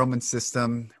of the Roman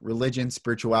system, religion,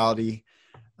 spirituality.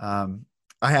 I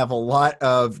have a lot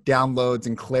of downloads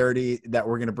and clarity that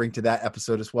we're going to bring to that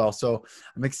episode as well. So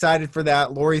I'm excited for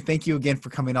that. Lorie, thank you again for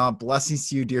coming on. Blessings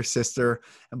to you, dear sister,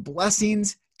 and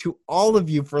blessings to all of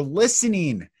you for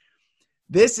listening.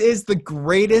 This is the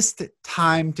greatest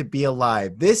time to be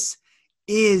alive. This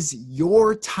is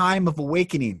your time of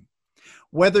awakening.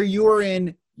 Whether you are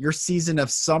in your season of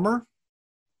summer,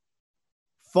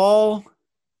 fall,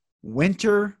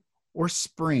 winter, or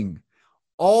spring,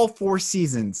 all 4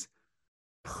 seasons,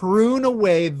 prune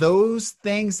away those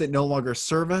things that no longer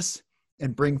serve us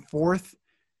and bring forth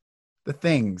the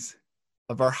things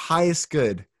of our highest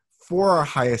good for our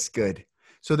highest good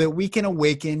so that we can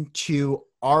awaken to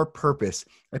our purpose.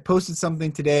 I posted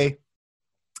something today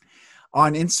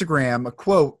on Instagram, a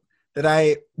quote that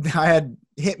I had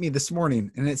hit me this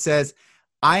morning, and it says,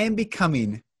 I am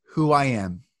becoming who I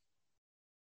am.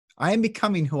 I am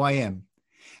becoming who I am.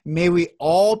 May we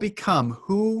all become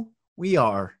who we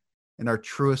are in our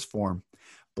truest form.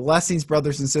 Blessings,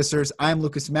 brothers and sisters. I'm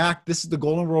Lucas Mack. This is the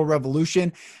Golden Rule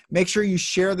Revolution. Make sure you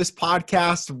share this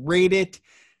podcast, rate it,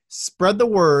 spread the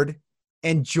word,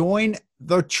 and join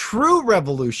the true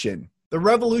revolution, the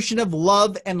revolution of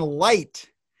love and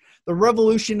light, the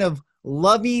revolution of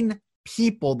loving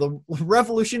people, the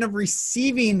revolution of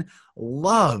receiving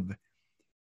love.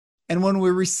 And when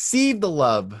we receive the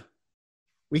love,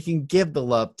 we can give the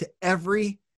love to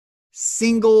every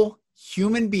single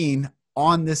human being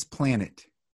on this planet.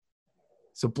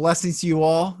 So blessings to you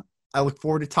all. I look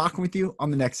forward to talking with you on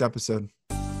the next episode.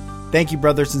 Thank you,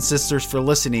 brothers and sisters, for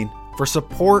listening. For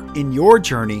support in your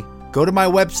journey, go to my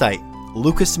website,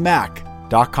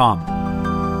 lucasmack.com.